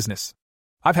 None of your business.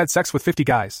 I've had sex with 50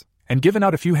 guys, and given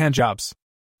out a few hand jobs.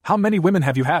 How many women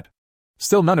have you had?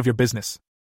 Still none of your business.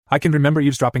 I can remember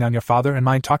eavesdropping on your father and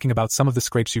mine talking about some of the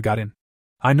scrapes you got in.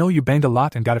 I know you banged a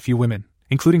lot and got a few women,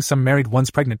 including some married ones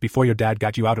pregnant before your dad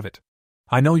got you out of it.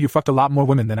 I know you fucked a lot more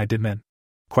women than I did men.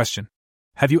 Question.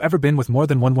 Have you ever been with more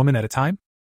than one woman at a time?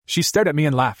 She stared at me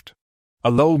and laughed.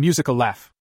 A low musical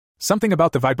laugh. Something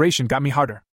about the vibration got me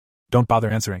harder. Don't bother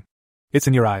answering. It's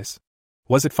in your eyes.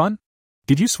 Was it fun?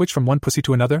 Did you switch from one pussy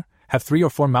to another, have 3 or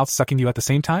 4 mouths sucking you at the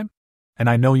same time? And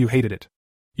I know you hated it.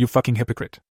 You fucking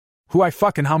hypocrite. Who I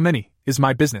fuck and how many, is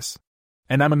my business.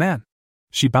 And I'm a man.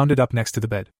 She bounded up next to the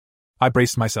bed. I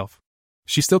braced myself.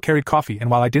 She still carried coffee and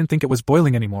while I didn't think it was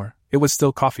boiling anymore, it was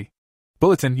still coffee.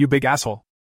 Bulletin, you big asshole.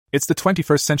 It's the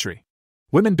 21st century.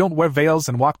 Women don't wear veils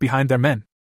and walk behind their men.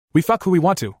 We fuck who we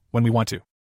want to, when we want to.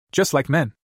 Just like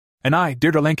men. And I,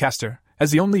 Deirdre Lancaster,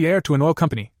 as the only heir to an oil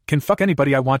company, can fuck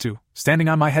anybody I want to, standing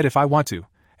on my head if I want to,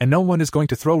 and no one is going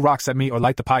to throw rocks at me or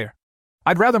light the pyre.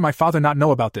 I'd rather my father not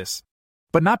know about this.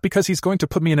 But not because he's going to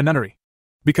put me in a nunnery.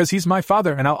 Because he's my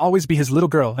father and I'll always be his little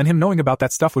girl and him knowing about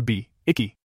that stuff would be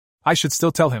icky. I should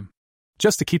still tell him.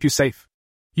 Just to keep you safe.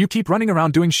 You keep running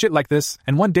around doing shit like this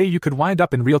and one day you could wind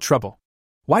up in real trouble.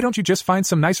 Why don't you just find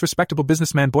some nice respectable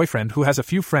businessman boyfriend who has a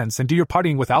few friends and do your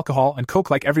partying with alcohol and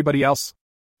coke like everybody else?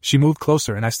 She moved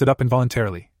closer and I stood up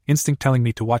involuntarily, instinct telling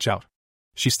me to watch out.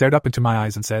 She stared up into my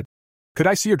eyes and said, Could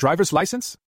I see your driver's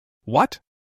license? What?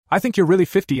 I think you're really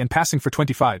 50 and passing for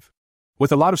 25.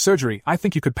 With a lot of surgery, I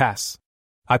think you could pass.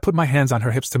 I put my hands on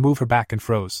her hips to move her back and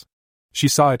froze. She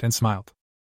saw it and smiled.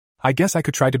 I guess I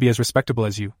could try to be as respectable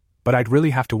as you, but I'd really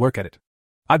have to work at it.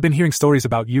 I've been hearing stories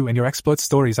about you and your exploits,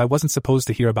 stories I wasn't supposed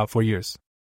to hear about for years.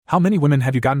 How many women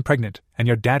have you gotten pregnant and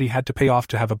your daddy had to pay off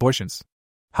to have abortions?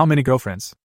 How many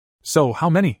girlfriends? So, how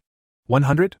many?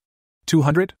 100?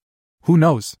 200? Who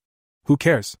knows? Who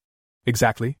cares?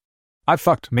 Exactly. I've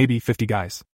fucked maybe 50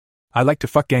 guys. I like to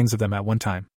fuck gangs of them at one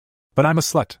time. But I'm a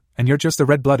slut, and you're just a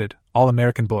red-blooded,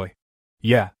 all-American boy.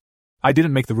 Yeah. I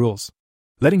didn't make the rules.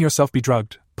 Letting yourself be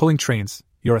drugged, pulling trains,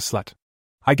 you're a slut.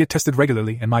 I get tested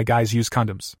regularly and my guys use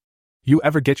condoms. You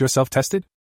ever get yourself tested?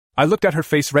 I looked at her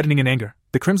face reddening in anger,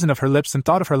 the crimson of her lips, and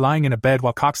thought of her lying in a bed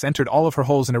while cocks entered all of her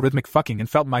holes in a rhythmic fucking and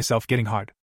felt myself getting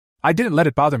hard. I didn't let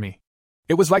it bother me.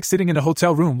 It was like sitting in a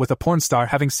hotel room with a porn star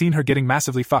having seen her getting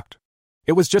massively fucked.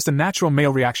 It was just a natural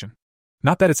male reaction.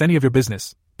 Not that it's any of your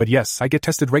business, but yes, I get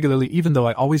tested regularly even though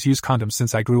I always use condoms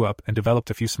since I grew up and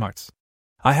developed a few smarts.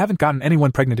 I haven't gotten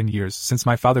anyone pregnant in years since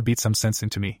my father beat some sense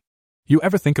into me. You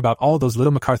ever think about all those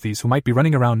little McCarthys who might be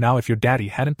running around now if your daddy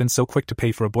hadn't been so quick to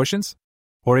pay for abortions?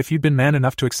 Or if you'd been man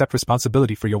enough to accept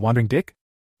responsibility for your wandering dick?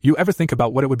 You ever think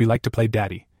about what it would be like to play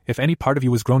daddy, if any part of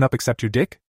you was grown up except your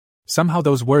dick? Somehow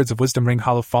those words of wisdom ring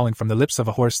hollow, falling from the lips of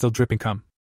a whore still dripping cum.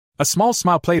 A small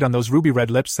smile played on those ruby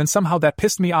red lips, and somehow that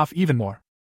pissed me off even more.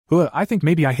 I think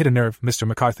maybe I hit a nerve, Mr.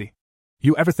 McCarthy.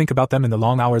 You ever think about them in the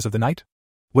long hours of the night?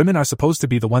 Women are supposed to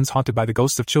be the ones haunted by the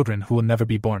ghosts of children who will never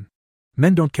be born.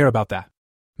 Men don't care about that.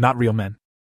 Not real men.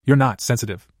 You're not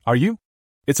sensitive, are you?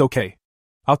 It's okay.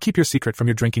 I'll keep your secret from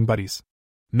your drinking buddies.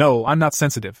 No, I'm not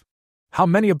sensitive. How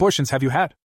many abortions have you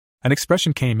had? An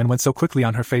expression came and went so quickly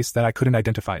on her face that I couldn't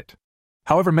identify it.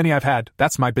 However many I've had,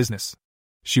 that's my business.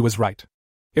 She was right.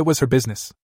 It was her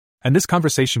business. And this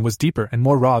conversation was deeper and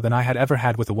more raw than I had ever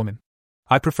had with a woman.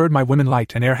 I preferred my women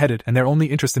light and airheaded, and their only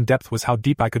interest in depth was how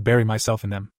deep I could bury myself in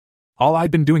them. All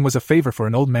I'd been doing was a favor for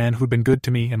an old man who'd been good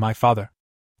to me and my father.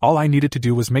 All I needed to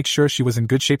do was make sure she was in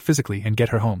good shape physically and get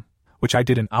her home, which I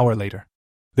did an hour later.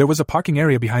 There was a parking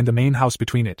area behind the main house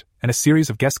between it, and a series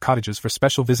of guest cottages for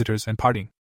special visitors and partying.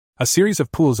 A series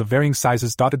of pools of varying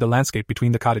sizes dotted the landscape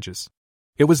between the cottages.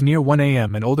 It was near 1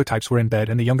 a.m. and older types were in bed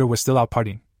and the younger were still out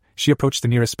partying. She approached the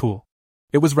nearest pool.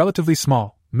 It was relatively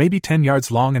small, maybe 10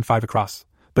 yards long and 5 across,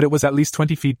 but it was at least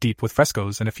 20 feet deep with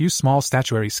frescoes and a few small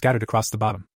statuary scattered across the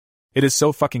bottom. It is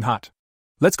so fucking hot.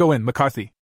 Let's go in,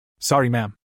 McCarthy. Sorry,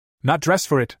 ma'am. Not dressed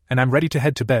for it, and I'm ready to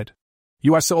head to bed.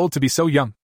 You are so old to be so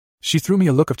young. She threw me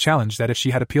a look of challenge that, if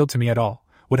she had appealed to me at all,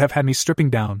 would have had me stripping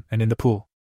down and in the pool.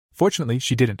 Fortunately,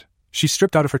 she didn't. She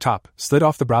stripped out of her top, slid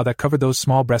off the bra that covered those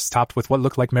small breasts topped with what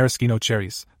looked like maraschino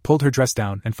cherries, pulled her dress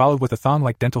down and followed with a thong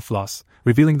like dental floss,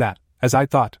 revealing that, as I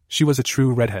thought, she was a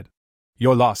true redhead.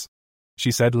 Your loss, she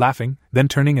said, laughing, then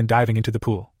turning and diving into the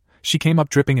pool. She came up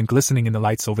dripping and glistening in the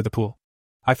lights over the pool.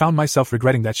 I found myself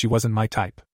regretting that she wasn't my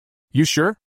type. You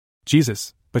sure?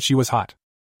 Jesus, but she was hot.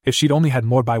 If she'd only had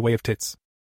more by way of tits.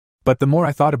 But the more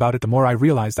I thought about it, the more I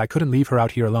realized I couldn't leave her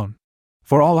out here alone.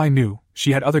 For all I knew,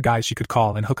 she had other guys she could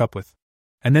call and hook up with.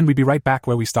 And then we'd be right back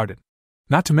where we started.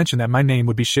 Not to mention that my name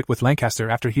would be shit with Lancaster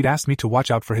after he'd asked me to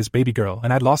watch out for his baby girl,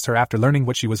 and I'd lost her after learning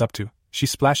what she was up to. She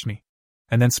splashed me.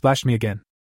 And then splashed me again.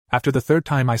 After the third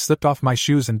time I slipped off my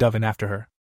shoes and dove in after her.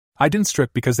 I didn't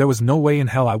strip because there was no way in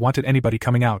hell I wanted anybody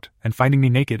coming out and finding me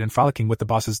naked and frolicking with the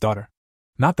boss's daughter.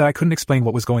 Not that I couldn't explain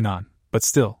what was going on, but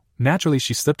still, naturally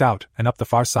she slipped out and up the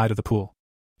far side of the pool.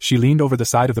 She leaned over the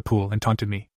side of the pool and taunted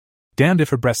me. Damned if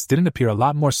her breasts didn't appear a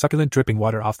lot more succulent, dripping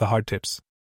water off the hard tips.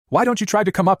 Why don't you try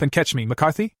to come up and catch me,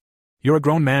 McCarthy? You're a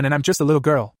grown man and I'm just a little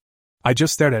girl. I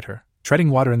just stared at her, treading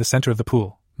water in the center of the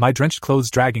pool, my drenched clothes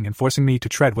dragging and forcing me to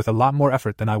tread with a lot more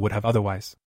effort than I would have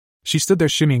otherwise. She stood there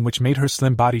shimmying, which made her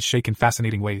slim body shake in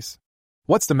fascinating ways.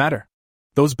 What's the matter?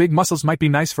 Those big muscles might be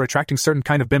nice for attracting certain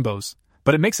kind of bimbos,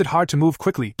 but it makes it hard to move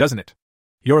quickly, doesn't it?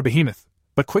 You're a behemoth,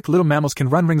 but quick little mammals can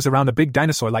run rings around a big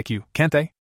dinosaur like you, can't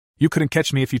they? You couldn't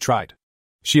catch me if you tried.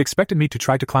 She expected me to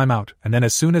try to climb out, and then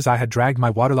as soon as I had dragged my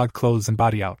waterlogged clothes and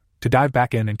body out, to dive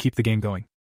back in and keep the game going.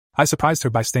 I surprised her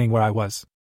by staying where I was.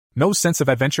 No sense of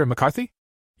adventure, McCarthy?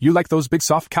 You like those big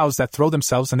soft cows that throw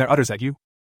themselves and their udders at you?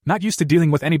 Not used to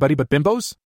dealing with anybody but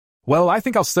bimbos? Well, I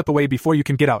think I'll slip away before you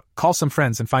can get out, call some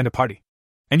friends and find a party.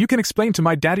 And you can explain to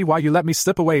my daddy why you let me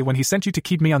slip away when he sent you to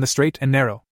keep me on the straight and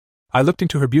narrow. I looked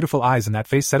into her beautiful eyes and that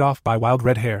face set off by wild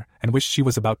red hair and wished she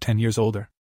was about 10 years older.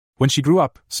 When she grew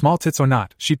up, small tits or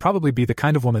not, she'd probably be the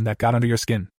kind of woman that got under your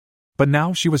skin. But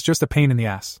now she was just a pain in the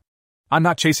ass. I'm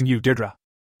not chasing you, Deirdre.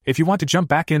 If you want to jump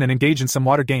back in and engage in some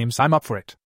water games, I'm up for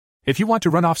it. If you want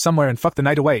to run off somewhere and fuck the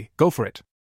night away, go for it.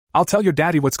 I'll tell your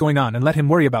daddy what's going on and let him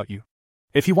worry about you.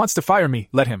 If he wants to fire me,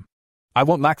 let him. I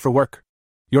won't lack for work.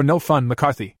 You're no fun,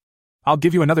 McCarthy. I'll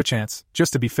give you another chance,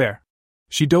 just to be fair.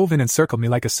 She dove in and circled me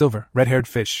like a silver, red-haired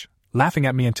fish, laughing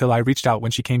at me until I reached out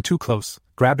when she came too close,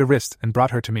 grabbed her wrist, and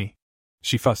brought her to me.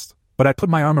 She fussed, but I put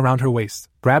my arm around her waist,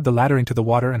 grabbed the ladder into the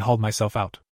water and hauled myself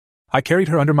out. I carried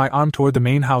her under my arm toward the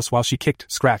main house while she kicked,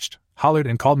 scratched, hollered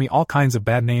and called me all kinds of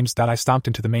bad names. I stomped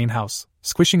into the main house,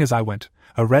 squishing as I went,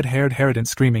 a red-haired harridan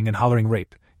screaming and hollering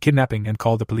rape, kidnapping and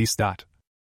called the police.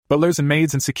 Butlers and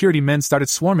maids and security men started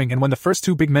swarming, and when the first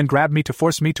two big men grabbed me to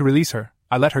force me to release her,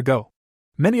 I let her go.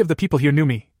 Many of the people here knew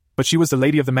me, but she was the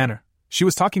lady of the manor. She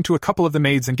was talking to a couple of the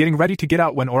maids and getting ready to get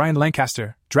out when Orion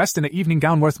Lancaster, dressed in an evening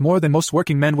gown worth more than most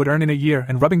working men would earn in a year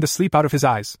and rubbing the sleep out of his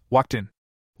eyes, walked in.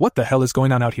 What the hell is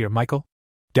going on out here, Michael?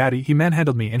 Daddy, he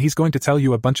manhandled me and he's going to tell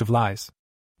you a bunch of lies.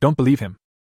 Don't believe him.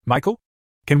 Michael?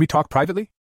 Can we talk privately?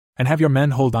 And have your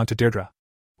men hold on to Deirdre.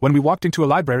 When we walked into a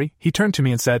library, he turned to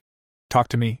me and said, Talk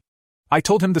to me. I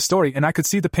told him the story and I could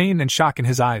see the pain and shock in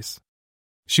his eyes.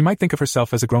 She might think of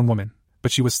herself as a grown woman,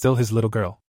 but she was still his little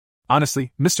girl.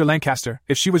 Honestly, Mr. Lancaster,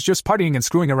 if she was just partying and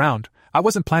screwing around, I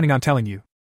wasn't planning on telling you.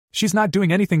 She's not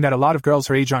doing anything that a lot of girls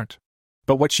her age aren't.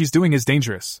 But what she's doing is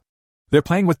dangerous. They're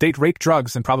playing with date rape,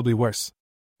 drugs, and probably worse.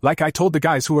 Like I told the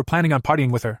guys who were planning on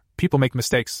partying with her, people make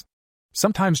mistakes.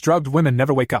 Sometimes drugged women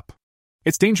never wake up.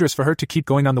 It's dangerous for her to keep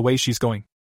going on the way she's going.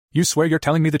 You swear you're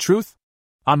telling me the truth?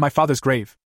 On my father's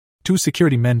grave. 2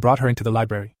 security men brought her into the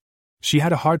library. She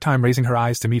had a hard time raising her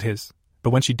eyes to meet his, but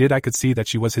when she did I could see that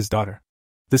she was his daughter.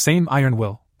 The same iron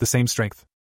will, the same strength.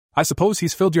 I suppose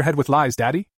he's filled your head with lies,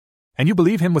 Daddy? And you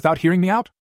believe him without hearing me out?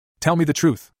 Tell me the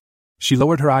truth. She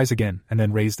lowered her eyes again and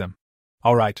then raised them.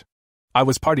 All right. I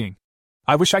was partying.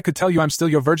 I wish I could tell you I'm still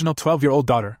your virginal 12-year-old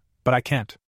daughter, but I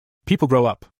can't. People grow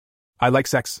up. I like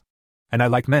sex. And I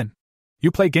like men.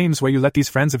 You play games where you let these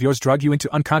friends of yours drug you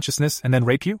into unconsciousness and then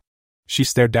rape you? She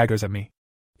stared daggers at me.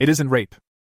 It isn't rape.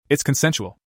 It's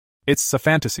consensual. It's a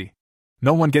fantasy.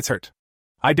 No one gets hurt.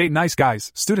 I date nice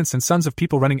guys, students and sons of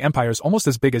people running empires almost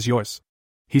as big as yours.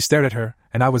 He stared at her,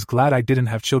 and I was glad I didn't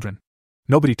have children.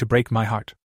 Nobody to break my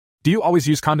heart. Do you always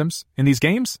use condoms, in these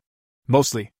games?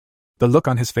 Mostly. The look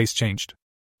on his face changed.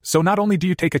 So not only do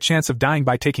you take a chance of dying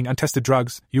by taking untested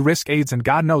drugs, you risk AIDS and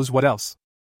God knows what else.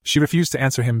 She refused to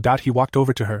answer him. He walked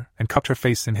over to her and cupped her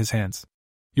face in his hands.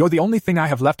 You're the only thing I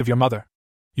have left of your mother.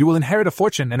 You will inherit a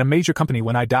fortune and a major company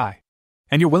when I die.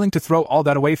 And you're willing to throw all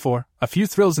that away for a few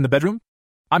thrills in the bedroom?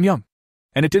 I'm young.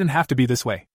 And it didn't have to be this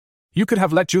way. You could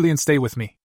have let Julian stay with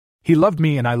me. He loved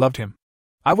me and I loved him.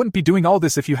 I wouldn't be doing all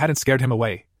this if you hadn't scared him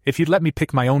away, if you'd let me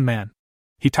pick my own man.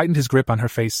 He tightened his grip on her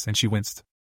face and she winced.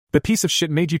 The piece of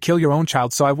shit made you kill your own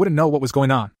child so I wouldn't know what was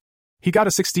going on. He got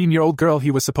a 16-year-old girl he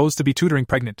was supposed to be tutoring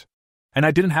pregnant. And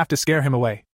I didn't have to scare him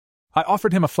away. I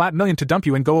offered him a flat million to dump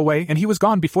you and go away and he was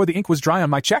gone before the ink was dry on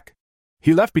my check.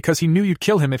 He left because he knew you'd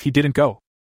kill him if he didn't go.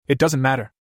 It doesn't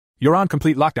matter. You're on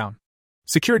complete lockdown.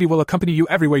 Security will accompany you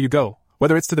everywhere you go,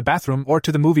 whether it's to the bathroom or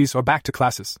to the movies or back to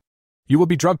classes. You will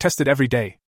be drug tested every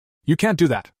day. You can't do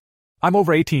that. I'm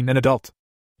over 18, an adult.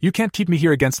 You can't keep me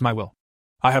here against my will.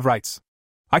 I have rights.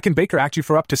 I can Baker Act you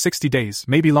for up to 60 days,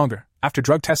 maybe longer, after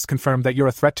drug tests confirm that you're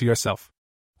a threat to yourself.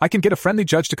 I can get a friendly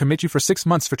judge to commit you for 6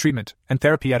 months for treatment and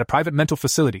therapy at a private mental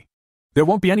facility. There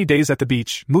won't be any days at the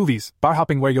beach, movies, bar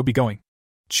hopping where you'll be going.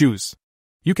 Choose.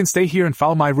 You can stay here and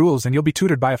follow my rules and you'll be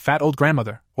tutored by a fat old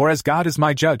grandmother, or as God is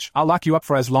my judge, I'll lock you up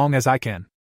for as long as I can.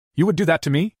 You would do that to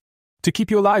me? To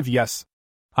keep you alive, yes.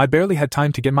 I barely had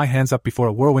time to get my hands up before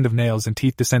a whirlwind of nails and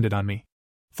teeth descended on me.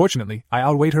 Fortunately, I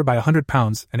outweighed her by 100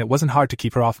 pounds and it wasn't hard to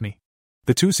keep her off me.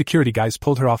 The 2 security guys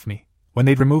pulled her off me. When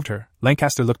they'd removed her,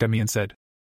 Lancaster looked at me and said,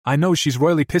 I know she's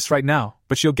royally pissed right now,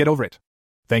 but she'll get over it.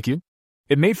 Thank you.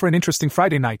 It made for an interesting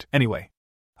Friday night, anyway.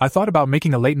 I thought about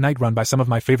making a late night run by some of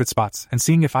my favorite spots and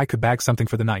seeing if I could bag something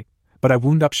for the night, but I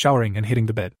wound up showering and hitting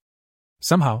the bed.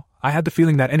 Somehow, I had the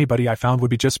feeling that anybody I found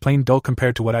would be just plain dull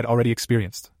compared to what I'd already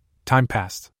experienced. Time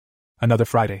passed. Another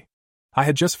Friday. I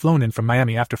had just flown in from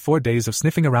Miami after 4 days of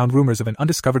sniffing around rumors of an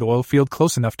undiscovered oil field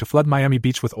close enough to flood Miami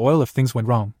Beach with oil if things went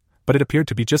wrong, but it appeared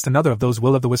to be just another of those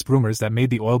will-o'-the-wisp rumors that made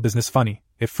the oil business funny,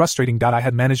 if frustrating. I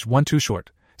had managed one too short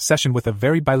session with a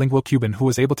very bilingual Cuban who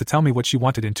was able to tell me what she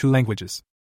wanted in 2 languages.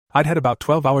 I'd had about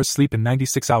 12 hours sleep in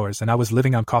 96 hours and I was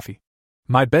living on coffee.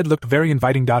 My bed looked very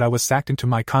inviting. I was sacked into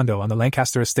my condo on the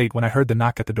Lancaster estate when I heard the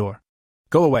knock at the door.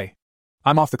 Go away.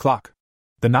 I'm off the clock.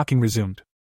 The knocking resumed.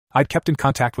 I'd kept in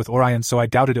contact with Orion, so I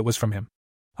doubted it was from him.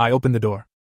 I opened the door.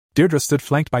 Deirdre stood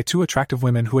flanked by 2 attractive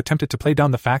women who attempted to play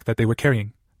down the fact that they were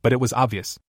carrying, but it was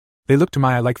obvious. They looked to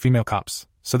my eye like female cops,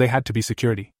 so they had to be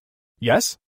security.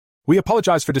 Yes? We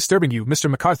apologize for disturbing you, Mr.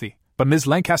 McCarthy, But Ms.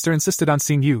 Lancaster insisted on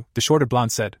seeing you, the shorter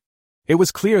blonde said. It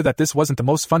was clear that this wasn't the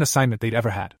most fun assignment they'd ever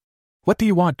had. What do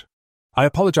you want? I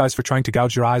apologize for trying to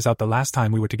gouge your eyes out the last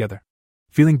time we were together.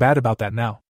 Feeling bad about that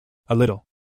now. A little.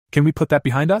 Can we put that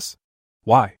behind us?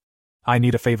 Why? I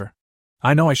need a favor.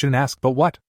 I know I shouldn't ask, but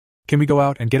what? Can we go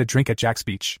out and get a drink at Jack's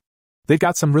Beach? They've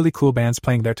got some really cool bands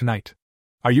playing there tonight.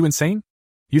 Are you insane?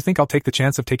 You think I'll take the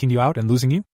chance of taking you out and losing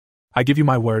you? I give you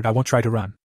my word I won't try to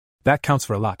run. That counts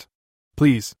for a lot.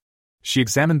 Please. She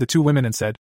examined the two women and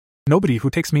said, Nobody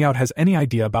who takes me out has any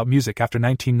idea about music after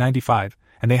 1995,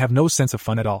 and they have no sense of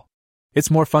fun at all. It's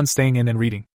more fun staying in and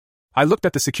reading. I looked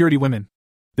at the security women.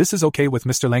 This is okay with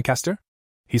Mr. Lancaster?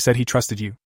 He said he trusted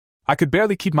you. I could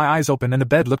barely keep my eyes open and the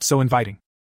bed looked so inviting.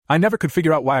 I never could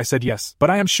figure out why I said yes,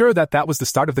 but I am sure that was the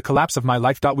start of the collapse of my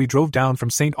life. We drove down from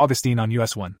St. Augustine on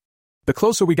US 1. The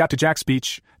closer we got to Jack's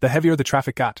Beach, the heavier the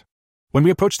traffic got. When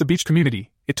we approached the beach community,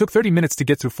 it took 30 minutes to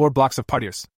get through 4 blocks of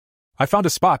partiers. I found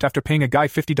a spot after paying a guy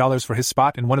 $50 for his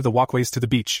spot in one of the walkways to the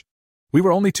beach. We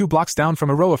were only 2 blocks down from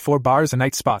a row of 4 bars and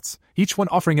night spots, each one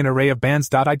offering an array of bands.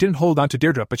 I didn't hold on to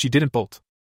Deirdre, but she didn't bolt.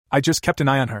 I just kept an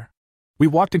eye on her. We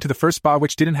walked into the first bar,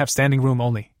 which didn't have standing room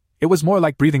only. It was more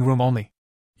like breathing room only.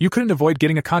 You couldn't avoid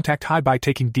getting a contact high by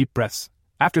taking deep breaths.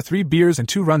 After 3 beers and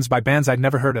 2 runs by bands I'd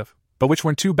never heard of, but which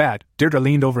weren't too bad, Deirdre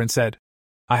leaned over and said,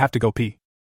 I have to go pee.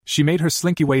 She made her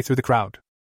slinky way through the crowd.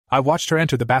 I watched her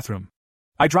enter the bathroom.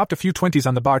 I dropped a few 20s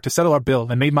on the bar to settle our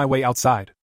bill and made my way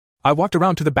outside. I walked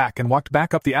around to the back and walked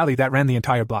back up the alley that ran the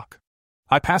entire block.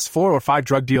 I passed 4 or 5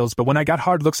 drug deals, but when I got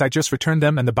hard looks I just returned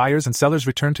them and the buyers and sellers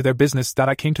returned to their business.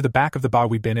 I came to the back of the bar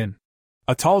we'd been in.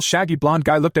 A tall, shaggy blonde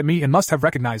guy looked at me and must have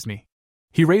recognized me.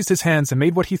 He raised his hands and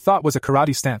made what he thought was a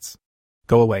karate stance.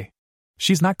 Go away.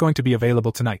 She's not going to be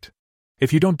available tonight.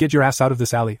 If you don't get your ass out of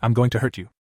this alley, I'm going to hurt you.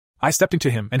 I stepped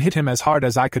into him and hit him as hard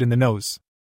as I could in the nose.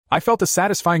 I felt a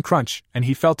satisfying crunch, and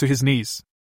he fell to his knees.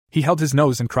 He held his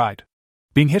nose and cried.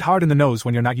 Being hit hard in the nose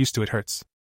when you're not used to it hurts.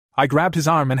 I grabbed his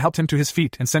arm and helped him to his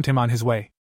feet and sent him on his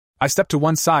way. I stepped to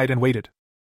one side and waited.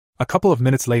 A couple of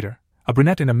minutes later, a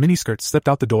brunette in a miniskirt slipped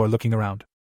out the door looking around.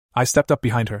 I stepped up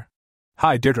behind her.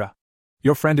 Hi, Deirdre.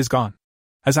 Your friend is gone.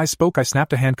 As I spoke, I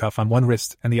snapped a handcuff on one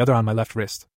wrist and the other on my left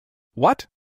wrist. What?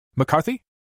 McCarthy?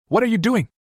 What are you doing?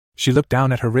 She looked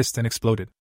down at her wrist and exploded.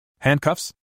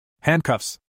 Handcuffs?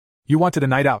 Handcuffs. You wanted a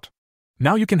night out.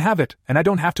 Now you can have it, and I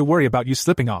don't have to worry about you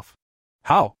slipping off.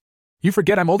 How? You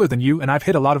forget I'm older than you and I've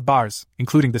hit a lot of bars,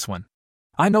 including this one.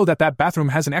 I know that bathroom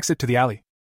has an exit to the alley.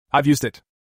 I've used it.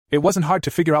 It wasn't hard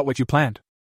to figure out what you planned.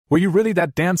 Were you really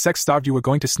that damn sex-starved you were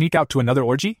going to sneak out to another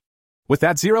orgy? With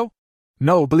that zero?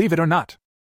 No, believe it or not.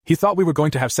 He thought we were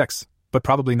going to have sex, but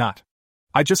probably not.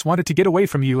 I just wanted to get away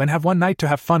from you and have one night to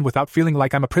have fun without feeling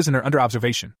like I'm a prisoner under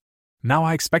observation. Now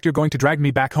I expect you're going to drag me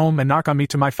back home and knock on me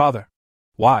to my father.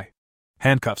 Why?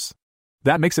 Handcuffs.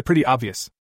 That makes it pretty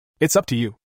obvious. It's up to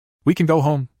you. We can go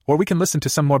home, or we can listen to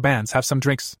some more bands, have some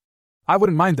drinks. I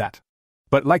wouldn't mind that.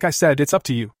 But like I said, it's up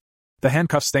to you. The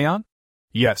handcuffs stay on?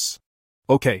 Yes.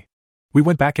 Okay. We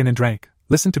went back in and drank,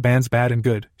 listened to bands bad and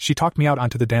good. She talked me out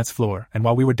onto the dance floor, and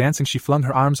while we were dancing she flung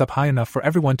her arms up high enough for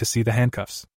everyone to see the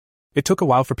handcuffs. It took a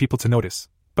while for people to notice,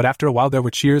 but after a while there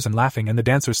were cheers and laughing and the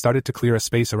dancers started to clear a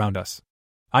space around us.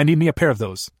 I need me a pair of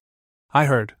those. I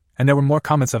heard, and there were more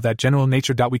comments of that general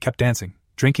nature. We kept dancing,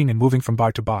 drinking and moving from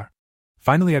bar to bar.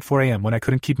 Finally at 4 a.m. when I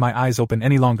couldn't keep my eyes open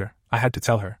any longer, I had to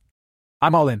tell her.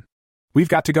 I'm all in. We've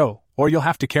got to go, or you'll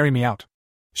have to carry me out.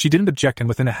 She didn't object and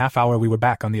within a half hour we were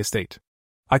back on the estate.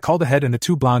 I called ahead and the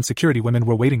 2 blonde security women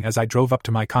were waiting as I drove up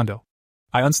to my condo.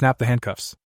 I unsnapped the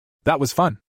handcuffs. That was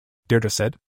fun, Deirdre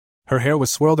said. Her hair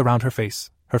was swirled around her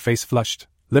face flushed,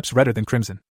 lips redder than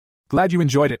crimson. Glad you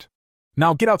enjoyed it.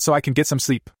 Now get out so I can get some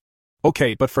sleep.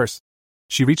 Okay, but first.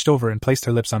 She reached over and placed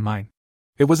her lips on mine.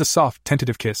 It was a soft,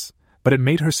 tentative kiss, but it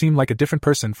made her seem like a different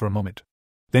person for a moment.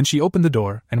 Then she opened the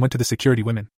door and went to the security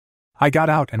women. I got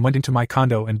out and went into my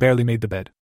condo and barely made the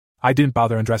bed. I didn't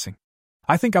bother undressing.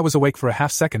 I think I was awake for a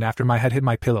half second after my head hit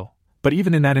my pillow, but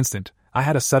even in that instant, I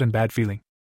had a sudden bad feeling.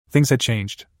 Things had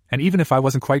changed, and even if I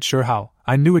wasn't quite sure how,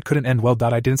 I knew it couldn't end well.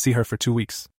 I didn't see her for 2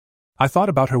 weeks. I thought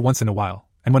about her once in a while,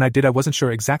 and when I did I wasn't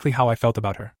sure exactly how I felt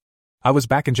about her. I was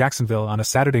back in Jacksonville on a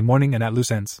Saturday morning and at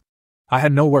loose ends. I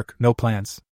had no work, no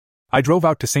plans. I drove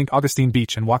out to St. Augustine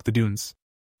Beach and walked the dunes.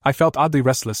 I felt oddly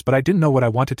restless, but I didn't know what I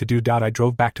wanted to do. I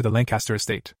drove back to the Lancaster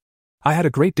estate. I had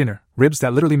a great dinner, ribs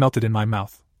that literally melted in my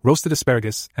mouth, roasted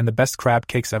asparagus, and the best crab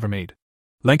cakes ever made.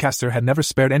 Lancaster had never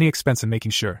spared any expense in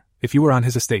making sure, if you were on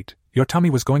his estate, your tummy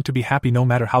was going to be happy no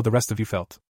matter how the rest of you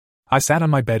felt. I sat on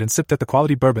my bed and sipped at the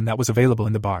quality bourbon that was available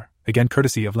in the bar, again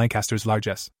courtesy of Lancaster's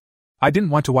largesse. I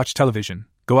didn't want to watch television,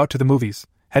 go out to the movies,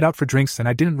 head out for drinks, and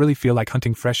I didn't really feel like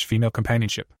hunting fresh female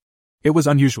companionship. It was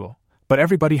unusual, but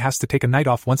everybody has to take a night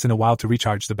off once in a while to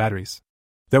recharge the batteries.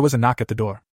 There was a knock at the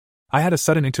door. I had a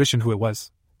sudden intuition who it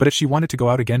was, but if she wanted to go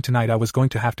out again tonight, I was going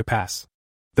to have to pass.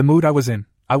 The mood I was in,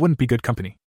 I wouldn't be good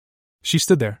company. She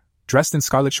stood there, dressed in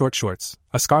scarlet short shorts,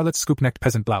 a scarlet scoop-necked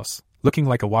peasant blouse, looking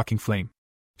like a walking flame.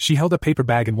 She held a paper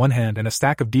bag in one hand and a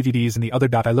stack of DVDs in the other.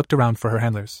 I looked around for her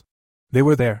handlers. They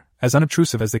were there, as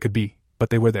unobtrusive as they could be, but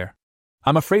they were there.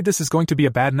 I'm afraid this is going to be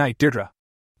a bad night, Deirdre.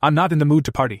 I'm not in the mood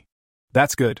to party.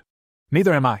 That's good.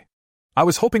 Neither am I. I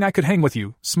was hoping I could hang with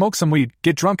you, smoke some weed,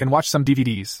 get drunk and watch some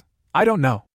DVDs. I don't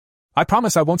know. I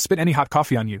promise I won't spit any hot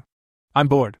coffee on you. I'm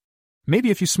bored. Maybe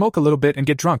if you smoke a little bit and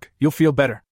get drunk, you'll feel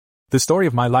better. The story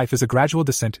of my life is a gradual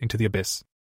descent into the abyss.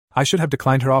 I should have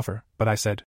declined her offer, but I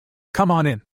said, come on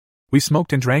in. We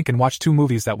smoked and drank and watched 2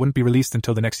 movies that wouldn't be released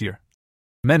until the next year.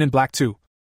 Men in Black 2.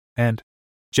 And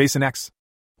Jason X.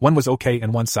 One was okay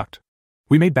and one sucked.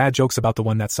 We made bad jokes about the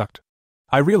one that sucked.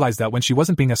 I realized that when she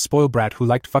wasn't being a spoiled brat who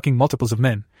liked fucking multiples of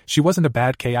men, she wasn't a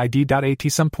bad kid.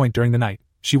 At some point during the night,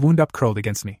 she wound up curled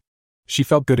against me. She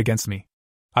felt good against me.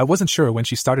 I wasn't sure when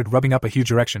she started rubbing up a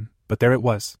huge erection, but there it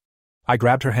was. I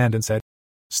grabbed her hand and said,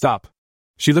 stop.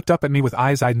 She looked up at me with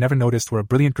eyes I'd never noticed were a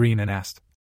brilliant green and asked,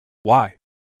 why?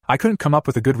 I couldn't come up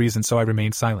with a good reason, so I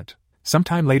remained silent.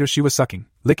 Sometime later she was sucking,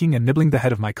 licking and nibbling the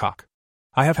head of my cock.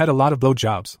 I have had a lot of blow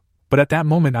jobs, but at that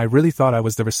moment I really thought I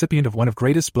was the recipient of one of the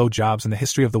greatest blow jobs in the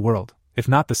history of the world, if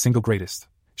not the single greatest.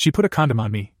 She put a condom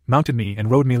on me, mounted me and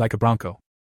rode me like a bronco.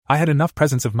 I had enough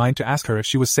presence of mind to ask her if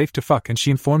she was safe to fuck, and she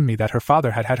informed me that her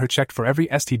father had had her checked for every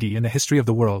STD in the history of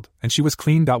the world, and she was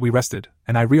clean. We rested,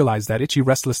 and I realized that itchy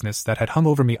restlessness that had hung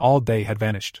over me all day had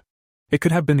vanished. It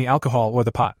could have been the alcohol or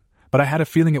the pot, but I had a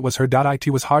feeling it was her. It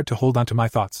was hard to hold on to my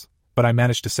thoughts, but I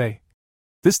managed to say,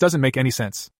 this doesn't make any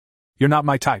sense. You're not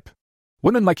my type.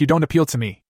 Women like you don't appeal to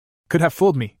me. Could have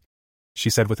fooled me, she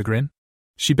said with a grin.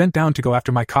 She bent down to go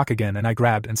after my cock again, and I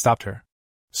grabbed and stopped her.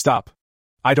 Stop.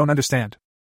 I don't understand.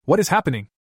 What is happening?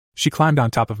 She climbed on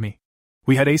top of me.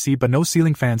 We had AC but no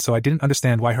ceiling fan, so I didn't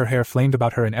understand why her hair flamed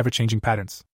about her in ever-changing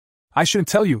patterns. I shouldn't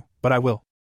tell you, but I will.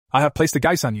 I have placed a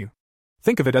geis on you.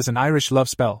 Think of it as an Irish love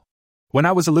spell. When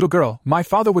I was a little girl, my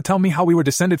father would tell me how we were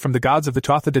descended from the gods of the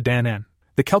Tuatha De Danann,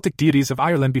 the Celtic deities of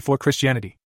Ireland before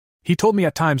Christianity. He told me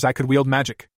at times I could wield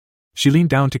magic. She leaned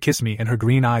down to kiss me and her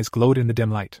green eyes glowed in the dim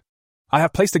light. I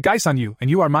have placed a geis on you, and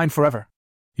you are mine forever.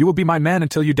 You will be my man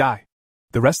until you die.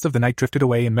 The rest of the night drifted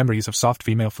away in memories of soft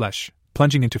female flesh,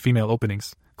 plunging into female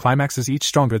openings, climaxes each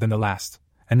stronger than the last,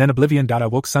 and then oblivion. I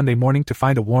woke Sunday morning to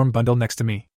find a warm bundle next to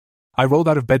me. I rolled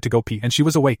out of bed to go pee, and she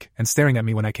was awake and staring at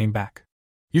me when I came back.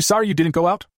 You sorry you didn't go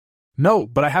out? No,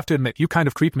 but I have to admit you kind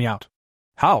of creeped me out.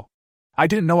 How? I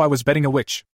didn't know I was betting a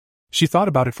witch. She thought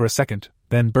about it for a second,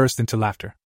 then burst into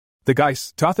laughter. The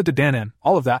geis, Tuatha De Danann,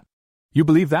 all of that. You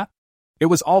believe that? It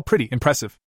was all pretty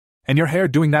impressive. And your hair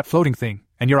doing that floating thing,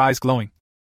 and your eyes glowing.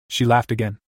 She laughed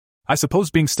again. I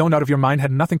suppose being stoned out of your mind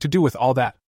had nothing to do with all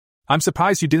that. I'm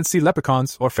surprised you didn't see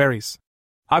leprechauns or fairies.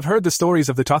 I've heard the stories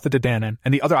of the Tuatha De Danann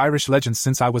and the other Irish legends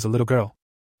since I was a little girl.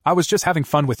 I was just having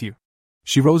fun with you.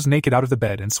 She rose naked out of the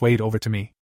bed and swayed over to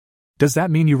me. Does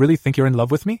that mean you really think you're in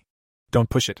love with me? Don't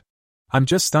push it. I'm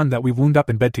just stunned that we wound up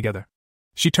in bed together.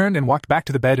 She turned and walked back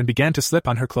to the bed and began to slip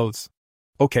on her clothes.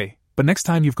 Okay, but next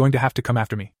time you're going to have to come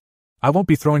after me. I won't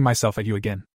be throwing myself at you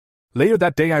again. Later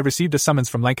that day I received a summons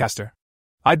from Lancaster.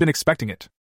 I'd been expecting it.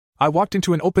 I walked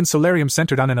into an open solarium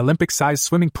centered on an Olympic-sized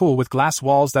swimming pool with glass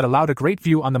walls that allowed a great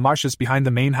view on the marshes behind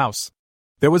the main house.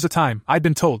 There was a time, I'd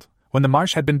been told, when the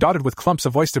marsh had been dotted with clumps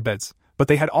of oyster beds, but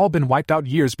they had all been wiped out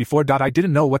years before. I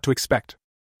didn't know what to expect.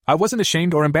 I wasn't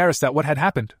ashamed or embarrassed at what had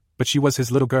happened, but she was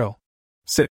his little girl.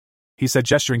 Sit, he said,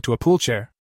 gesturing to a pool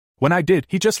chair. When I did,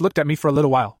 he just looked at me for a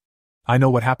little while. I know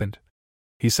what happened,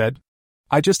 he said.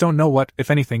 I just don't know what, if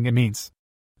anything, it means.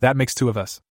 That makes 2 of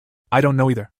us. I don't know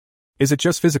either. Is it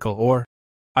just physical or?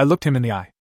 I looked him in the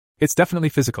eye. It's definitely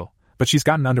physical, but she's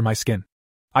gotten under my skin.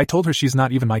 I told her she's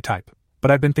not even my type,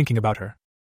 but I've been thinking about her.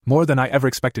 More than I ever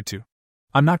expected to.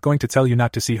 I'm not going to tell you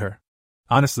not to see her.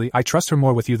 Honestly, I trust her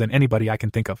more with you than anybody I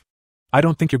can think of. I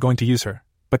don't think you're going to use her,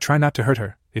 but try not to hurt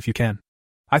her, if you can.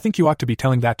 I think you ought to be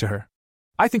telling that to her.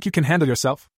 I think you can handle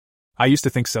yourself. I used to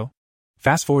think so.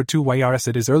 Fast forward to YRS,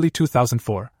 it is early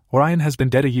 2004, Orion has been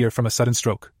dead a year from a sudden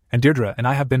stroke, and Deirdre and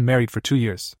I have been married for 2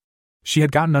 years. She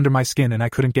had gotten under my skin and I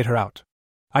couldn't get her out.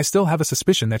 I still have a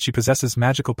suspicion that she possesses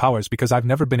magical powers because I've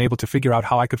never been able to figure out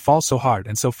how I could fall so hard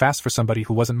and so fast for somebody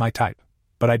who wasn't my type.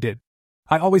 But I did.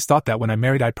 I always thought that when I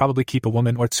married I'd probably keep a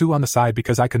woman or 2 on the side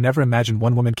because I could never imagine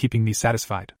one woman keeping me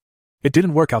satisfied. It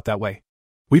didn't work out that way.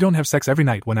 We don't have sex every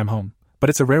night when I'm home, but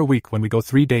it's a rare week when we go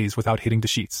 3 days without hitting the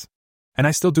sheets. And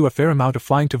I still do a fair amount of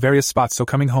flying to various spots, so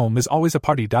coming home is always a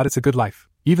party. It's a good life,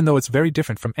 even though it's very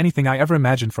different from anything I ever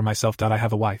imagined for myself. I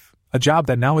have a wife, a job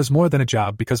that now is more than a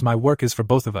job because my work is for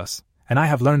both of us, and I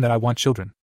have learned that I want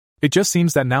children. It just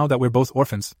seems that now that we're both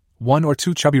orphans, 1 or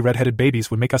 2 chubby red-headed babies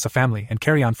would make us a family and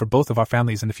carry on for both of our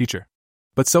families in the future.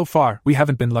 But so far, we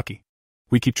haven't been lucky.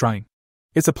 We keep trying.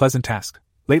 It's a pleasant task.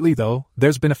 Lately, though,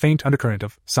 there's been a faint undercurrent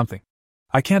of something.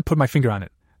 I can't put my finger on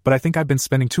it, but I think I've been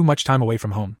spending too much time away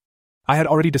from home. I had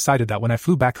already decided that when I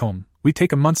flew back home, we'd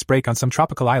take a month's break on some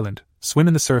tropical island, swim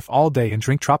in the surf all day and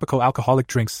drink tropical alcoholic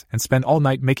drinks and spend all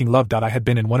night making love. I had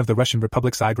been in one of the Russian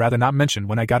republics I'd rather not mention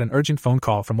when I got an urgent phone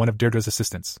call from one of Deirdre's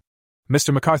assistants.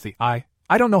 Mr. McCarthy, I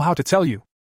don't know how to tell you.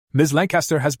 Ms.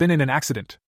 Lancaster has been in an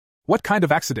accident. What kind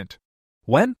of accident?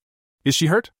 When? Is she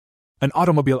hurt? An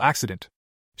automobile accident.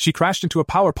 She crashed into a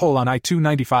power pole on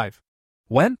I-295.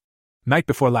 When? Night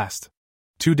before last.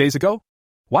 2 days ago?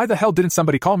 Why the hell didn't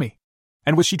somebody call me?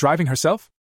 And was she driving herself?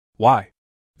 Why?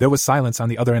 There was silence on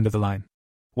the other end of the line.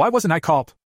 Why wasn't I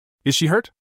called? Is she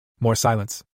hurt? More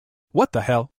silence. What the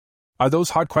hell? Are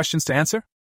those hard questions to answer?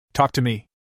 Talk to me.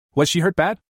 Was she hurt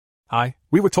bad?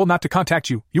 We were told not to contact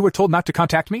you. You were told not to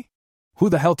contact me? Who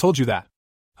the hell told you that?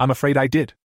 I'm afraid I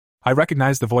did. I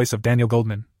recognized the voice of Daniel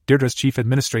Goldman, Deirdre's chief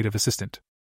administrative assistant.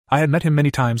 I had met him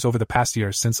many times over the past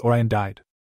year since Orion died.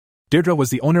 Deirdre was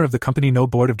the owner of the company, no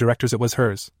board of directors, it was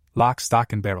hers, lock,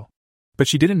 stock, and barrel. But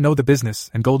she didn't know the business,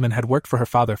 and Goldman had worked for her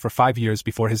father for 5 years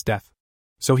before his death.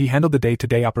 So he handled the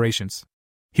day-to-day operations.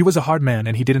 He was a hard man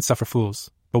and he didn't suffer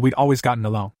fools, but we'd always gotten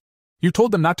along. You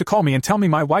told them not to call me and tell me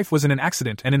my wife was in an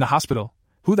accident and in the hospital.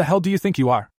 Who the hell do you think you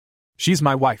are? She's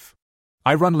my wife.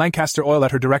 I run Lancaster Oil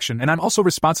at her direction, and I'm also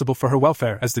responsible for her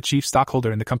welfare as the chief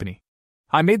stockholder in the company.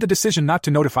 I made the decision not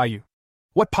to notify you.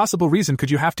 What possible reason could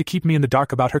you have to keep me in the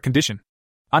dark about her condition?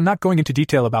 I'm not going into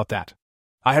detail about that.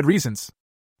 I had reasons.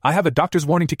 I have a doctor's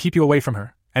warning to keep you away from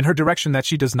her, and her direction that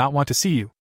she does not want to see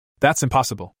you. That's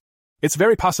impossible. It's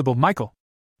very possible, Michael.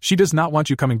 She does not want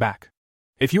you coming back.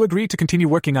 If you agree to continue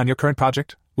working on your current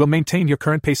project, we'll maintain your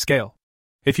current pay scale.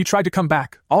 If you try to come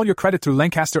back, all your credit through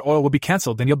Lancaster Oil will be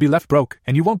cancelled and you'll be left broke,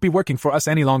 and you won't be working for us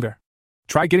any longer.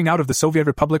 Try getting out of the Soviet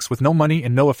republics with no money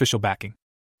and no official backing.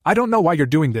 I don't know why you're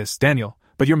doing this, Daniel,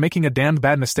 but you're making a damned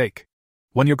bad mistake.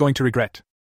 One you're going to regret.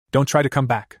 Don't try to come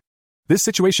back. This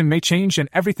situation may change and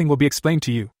everything will be explained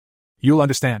to you. You'll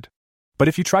understand. But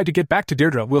if you try to get back to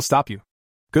Deirdre, we'll stop you.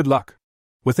 Good luck.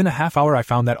 Within a half hour I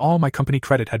found that all my company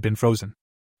credit had been frozen.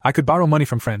 I could borrow money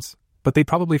from friends, but they'd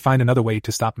probably find another way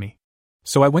to stop me.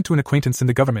 So I went to an acquaintance in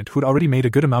the government who'd already made a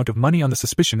good amount of money on the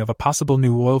suspicion of a possible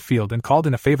new oil field and called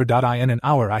in a favor. In an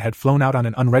hour I had flown out on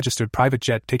an unregistered private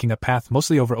jet taking a path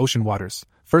mostly over ocean waters,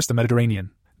 first the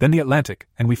Mediterranean, then the Atlantic,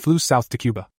 and we flew south to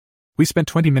Cuba. We spent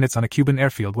 20 minutes on a Cuban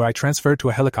airfield where I transferred to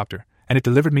a helicopter, and it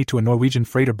delivered me to a Norwegian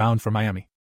freighter bound for Miami.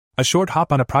 A short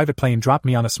hop on a private plane dropped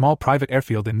me on a small private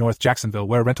airfield in North Jacksonville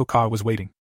where a rental car was waiting.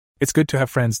 It's good to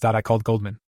have friends. I called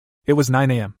Goldman. It was 9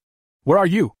 a.m. Where are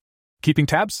you? Keeping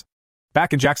tabs?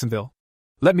 Back in Jacksonville.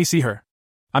 Let me see her.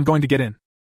 I'm going to get in.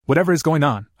 Whatever is going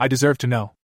on, I deserve to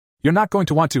know. You're not going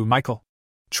to want to, Michael.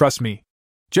 Trust me.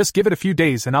 Just give it a few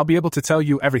days and I'll be able to tell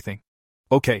you everything.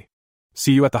 Okay.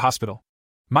 See you at the hospital.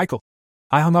 Michael.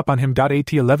 I hung up on him.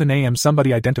 At 11 a.m.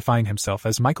 somebody identifying himself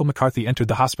as Michael McCarthy entered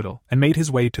the hospital and made his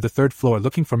way to the 3rd floor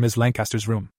looking for Ms. Lancaster's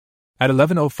room. At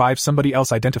 11:05 somebody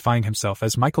else identifying himself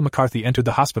as Michael McCarthy entered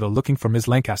the hospital looking for Ms.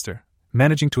 Lancaster,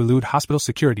 managing to elude hospital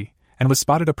security, and was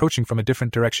spotted approaching from a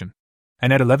different direction.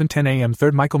 And at 11:10 a.m.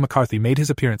 3rd Michael McCarthy made his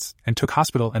appearance and took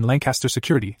hospital and Lancaster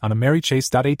security on a merry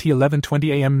chase. At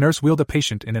 11:20 a.m. nurse wheeled a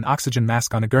patient in an oxygen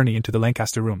mask on a gurney into the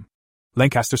Lancaster room.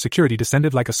 Lancaster security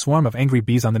descended like a swarm of angry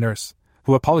bees on the nurse,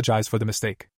 who apologized for the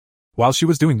mistake. While she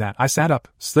was doing that, I sat up,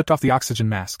 slipped off the oxygen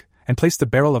mask, and placed the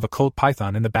barrel of a Colt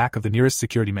Python in the back of the nearest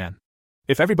security man.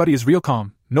 If everybody is real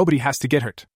calm, nobody has to get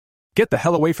hurt. Get the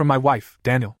hell away from my wife,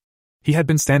 Daniel. He had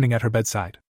been standing at her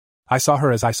bedside. I saw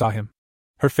her as I saw him.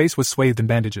 Her face was swathed in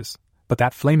bandages, but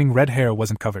that flaming red hair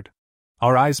wasn't covered.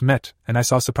 Our eyes met, and I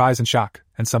saw surprise and shock,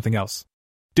 and something else.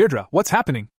 Deirdre, what's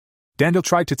happening? Daniel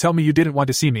tried to tell me you didn't want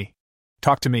to see me.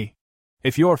 Talk to me.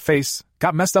 If your face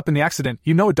got messed up in the accident,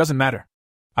 you know it doesn't matter.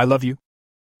 I love you.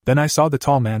 Then I saw the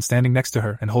tall man standing next to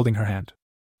her and holding her hand.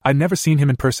 I'd never seen him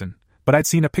in person, but I'd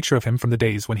seen a picture of him from the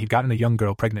days when he'd gotten a young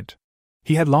girl pregnant.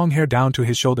 He had long hair down to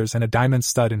his shoulders and a diamond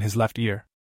stud in his left ear.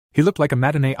 He looked like a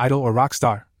matinee idol or rock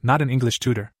star, not an English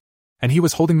tutor. And he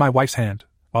was holding my wife's hand,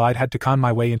 while I'd had to con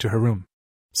my way into her room.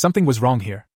 Something was wrong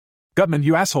here. Gutman,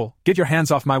 you asshole, get your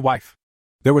hands off my wife.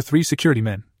 There were 3 security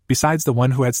men, besides the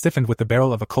one who had stiffened with the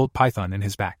barrel of a Colt Python in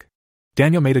his back.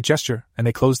 Daniel made a gesture, and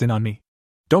they closed in on me.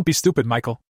 Don't be stupid,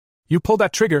 Michael. You pull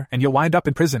that trigger and you'll wind up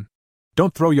in prison.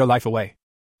 Don't throw your life away.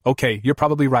 Okay, you're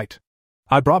probably right.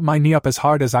 I brought my knee up as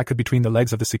hard as I could between the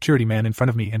legs of the security man in front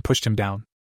of me and pushed him down.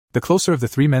 The closer of the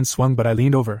three men swung, but I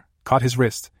leaned over, caught his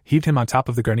wrist, heaved him on top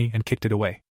of the gurney and kicked it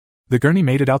away. The gurney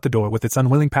made it out the door with its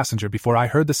unwilling passenger before I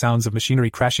heard the sounds of machinery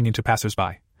crashing into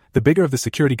passers-by. The bigger of the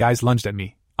security guys lunged at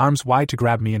me, arms wide to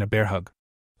grab me in a bear hug.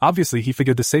 Obviously he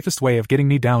figured the safest way of getting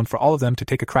me down for all of them to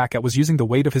take a crack at was using the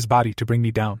weight of his body to bring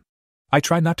me down. I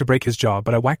tried not to break his jaw,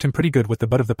 but I whacked him pretty good with the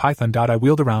butt of the python. I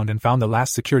wheeled around and found the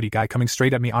last security guy coming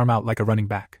straight at me, arm out like a running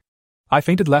back. I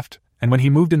feinted left, and when he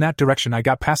moved in that direction I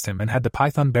got past him and had the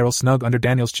python barrel snug under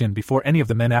Daniel's chin before any of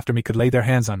the men after me could lay their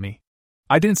hands on me.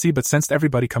 I didn't see but sensed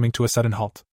everybody coming to a sudden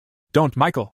halt. "Don't,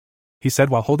 Michael," he said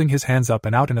while holding his hands up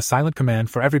and out in a silent command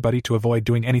for everybody to avoid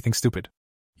doing anything stupid.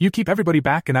 "You keep everybody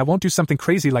back and I won't do something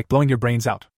crazy like blowing your brains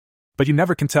out. But you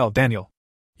never can tell, Daniel.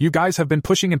 You guys have been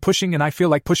pushing and I feel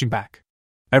like pushing back."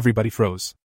 Everybody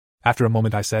froze. After a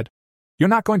moment I said, "You're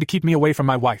not going to keep me away from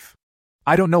my wife.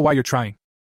 I don't know why you're trying.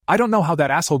 I don't know how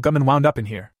that asshole Gutman wound up in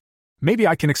here. Maybe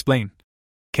I can explain,"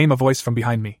 came a voice from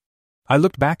behind me. I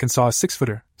looked back and saw a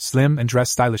 6-footer, slim and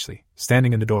dressed stylishly,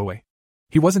 standing in the doorway.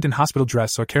 He wasn't in hospital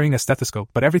dress or carrying a stethoscope,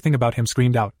 but everything about him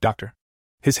screamed out, "Doctor."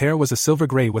 His hair was a silver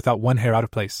gray without one hair out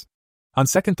of place. On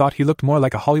second thought he looked more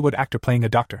like a Hollywood actor playing a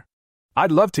doctor.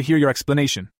 "I'd love to hear your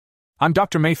explanation. I'm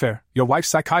Dr. Mayfair, your wife's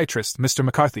psychiatrist, Mr.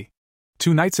 McCarthy.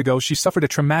 2 nights ago she suffered a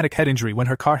traumatic head injury when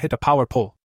her car hit a power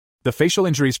pole. The facial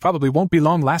injuries probably won't be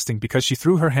long-lasting because she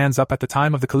threw her hands up at the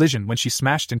time of the collision when she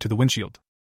smashed into the windshield.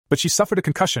 But she suffered a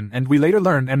concussion and we later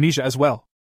learned amnesia as well."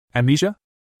 "Amnesia?"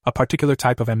 "A particular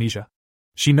type of amnesia.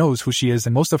 She knows who she is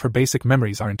and most of her basic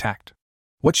memories are intact.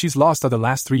 What she's lost are the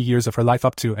last 3 years of her life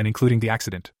up to and including the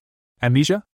accident."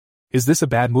 "Amnesia? Is this a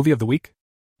bad movie of the week?"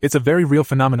 "It's a very real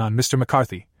phenomenon, Mr.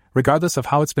 McCarthy, regardless of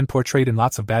how it's been portrayed in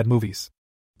lots of bad movies."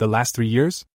 "The last 3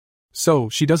 years? So,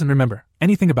 she doesn't remember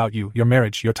anything about you, your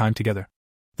marriage, your time together.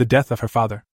 The death of her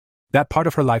father. That part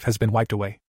of her life has been wiped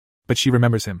away. But she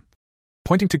remembers him."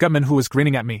 Pointing to Gutman, who was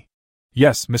grinning at me.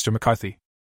 "Yes, Mr. McCarthy.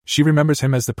 She remembers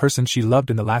him as the person she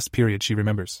loved in the last period she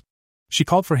remembers. She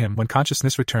called for him when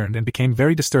consciousness returned and became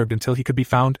very disturbed until he could be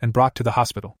found and brought to the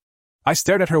hospital. I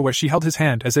stared at her where she held his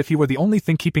hand as if he were the only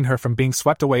thing keeping her from being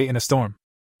swept away in a storm.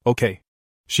 Okay.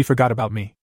 She forgot about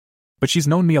me. But she's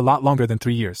known me a lot longer than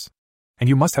 3 years. And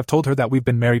you must have told her that we've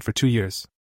been married for 2 years.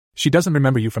 She doesn't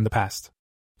remember you from the past.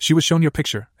 She was shown your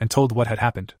picture and told what had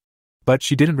happened. But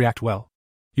she didn't react well.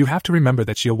 You have to remember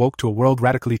that she awoke to a world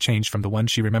radically changed from the one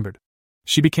she remembered.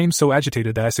 She became so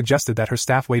agitated that I suggested that her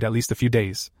staff wait at least a few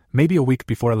days, maybe a week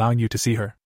before allowing you to see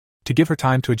her. To give her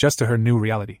time to adjust to her new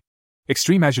reality.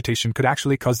 Extreme agitation could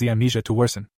actually cause the amnesia to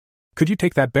worsen. Could you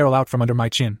take that barrel out from under my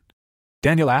chin?"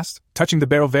 Daniel asked, touching the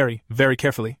barrel very, very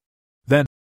carefully. Then,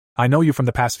 "I know you from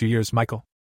the past few years, Michael.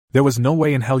 There was no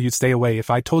way in hell you'd stay away if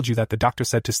I told you that the doctor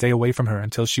said to stay away from her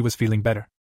until she was feeling better.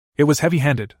 It was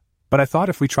heavy-handed, but I thought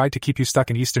if we tried to keep you stuck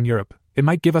in Eastern Europe, it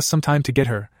might give us some time to get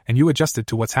her, and you adjusted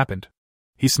to what's happened."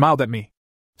 He smiled at me.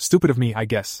 "Stupid of me, I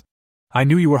guess. I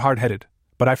knew you were hard-headed,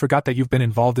 but I forgot that you've been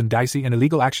involved in dicey and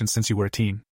illegal actions since you were a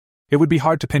teen. It would be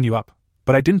hard to pin you up,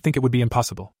 but I didn't think it would be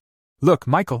impossible. Look,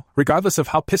 Michael, regardless of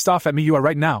how pissed off at me you are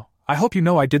right now, I hope you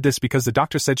know I did this because the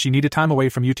doctor said she needed time away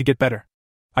from you to get better."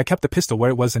 I kept the pistol where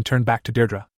it was and turned back to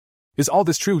Deirdre. "Is all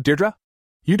this true, Deirdre?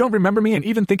 You don't remember me and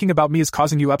even thinking about me is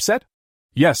causing you upset?"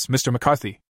 "Yes, Mr.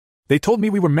 McCarthy. They told me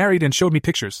we were married and showed me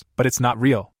pictures, but it's not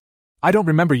real. I don't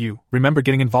remember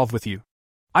getting involved with you.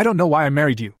 I don't know why I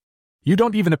married you. You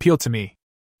don't even appeal to me.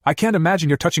 I can't imagine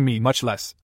you're touching me, much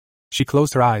less." She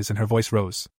closed her eyes and her voice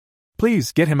rose.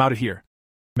 "Please, get him out of here,"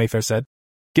 Mayfair said.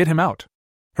 "Get him out.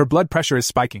 Her blood pressure is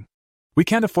spiking. We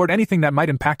can't afford anything that might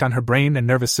impact on her brain and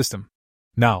nervous system.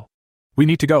 Now. We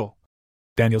need to go,"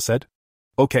 Daniel said.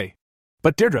 "Okay.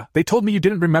 But Deirdre, they told me you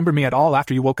didn't remember me at all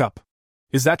after you woke up.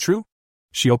 Is that true?"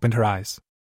 She opened her eyes.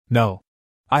 "No.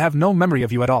 I have no memory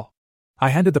of you at all." I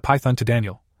handed the python to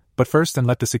Daniel, but first and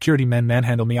let the security men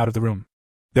manhandle me out of the room.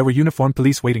 There were uniformed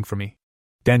police waiting for me.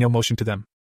 Daniel motioned to them.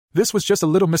 "This was just a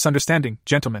little misunderstanding,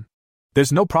 gentlemen.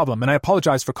 There's no problem and I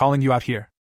apologize for calling you out here."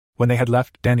 When they had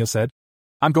left, Daniel said,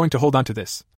 "I'm going to hold on to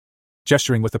this,"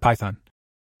 gesturing with the python.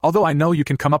 "Although I know you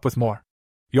can come up with more.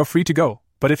 You're free to go,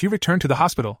 but if you return to the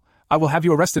hospital, I will have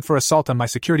you arrested for assault on my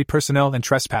security personnel and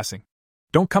trespassing.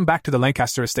 Don't come back to the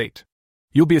Lancaster estate.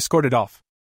 You'll be escorted off.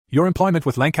 Your employment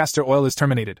with Lancaster Oil is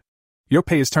terminated. Your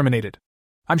pay is terminated.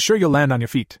 I'm sure you'll land on your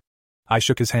feet." I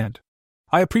shook his hand.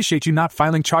 "I appreciate you not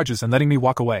filing charges and letting me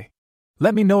walk away.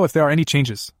 Let me know if there are any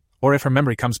changes, or if her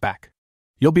memory comes back.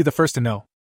 You'll be the first to know."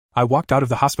 I walked out of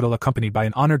the hospital accompanied by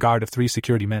an honor guard of 3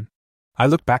 security men. I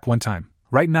looked back one time,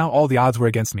 Right now all the odds were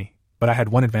against me, but I had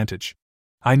one advantage.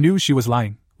 I knew she was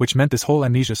lying, which meant this whole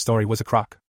amnesia story was a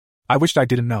crock. I wished I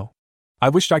didn't know. I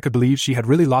wished I could believe she had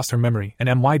really lost her memory and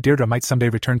M.Y. Deirdre might someday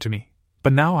return to me,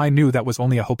 but now I knew that was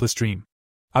only a hopeless dream.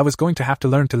 I was going to have to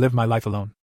learn to live my life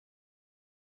alone.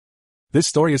 This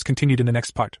story is continued in the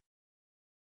next part.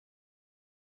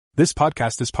 This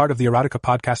podcast is part of the Erotica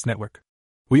Podcast Network.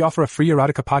 We offer a free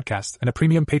Erotica podcast and a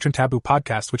premium Patron Taboo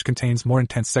podcast which contains more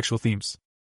intense sexual themes.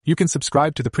 You can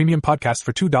subscribe to the premium podcast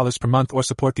for $2 per month or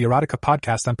support the Erotica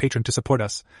podcast on Patreon to support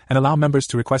us and allow members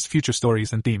to request future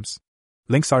stories and themes.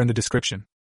 Links are in the description.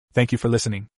 Thank you for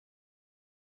listening.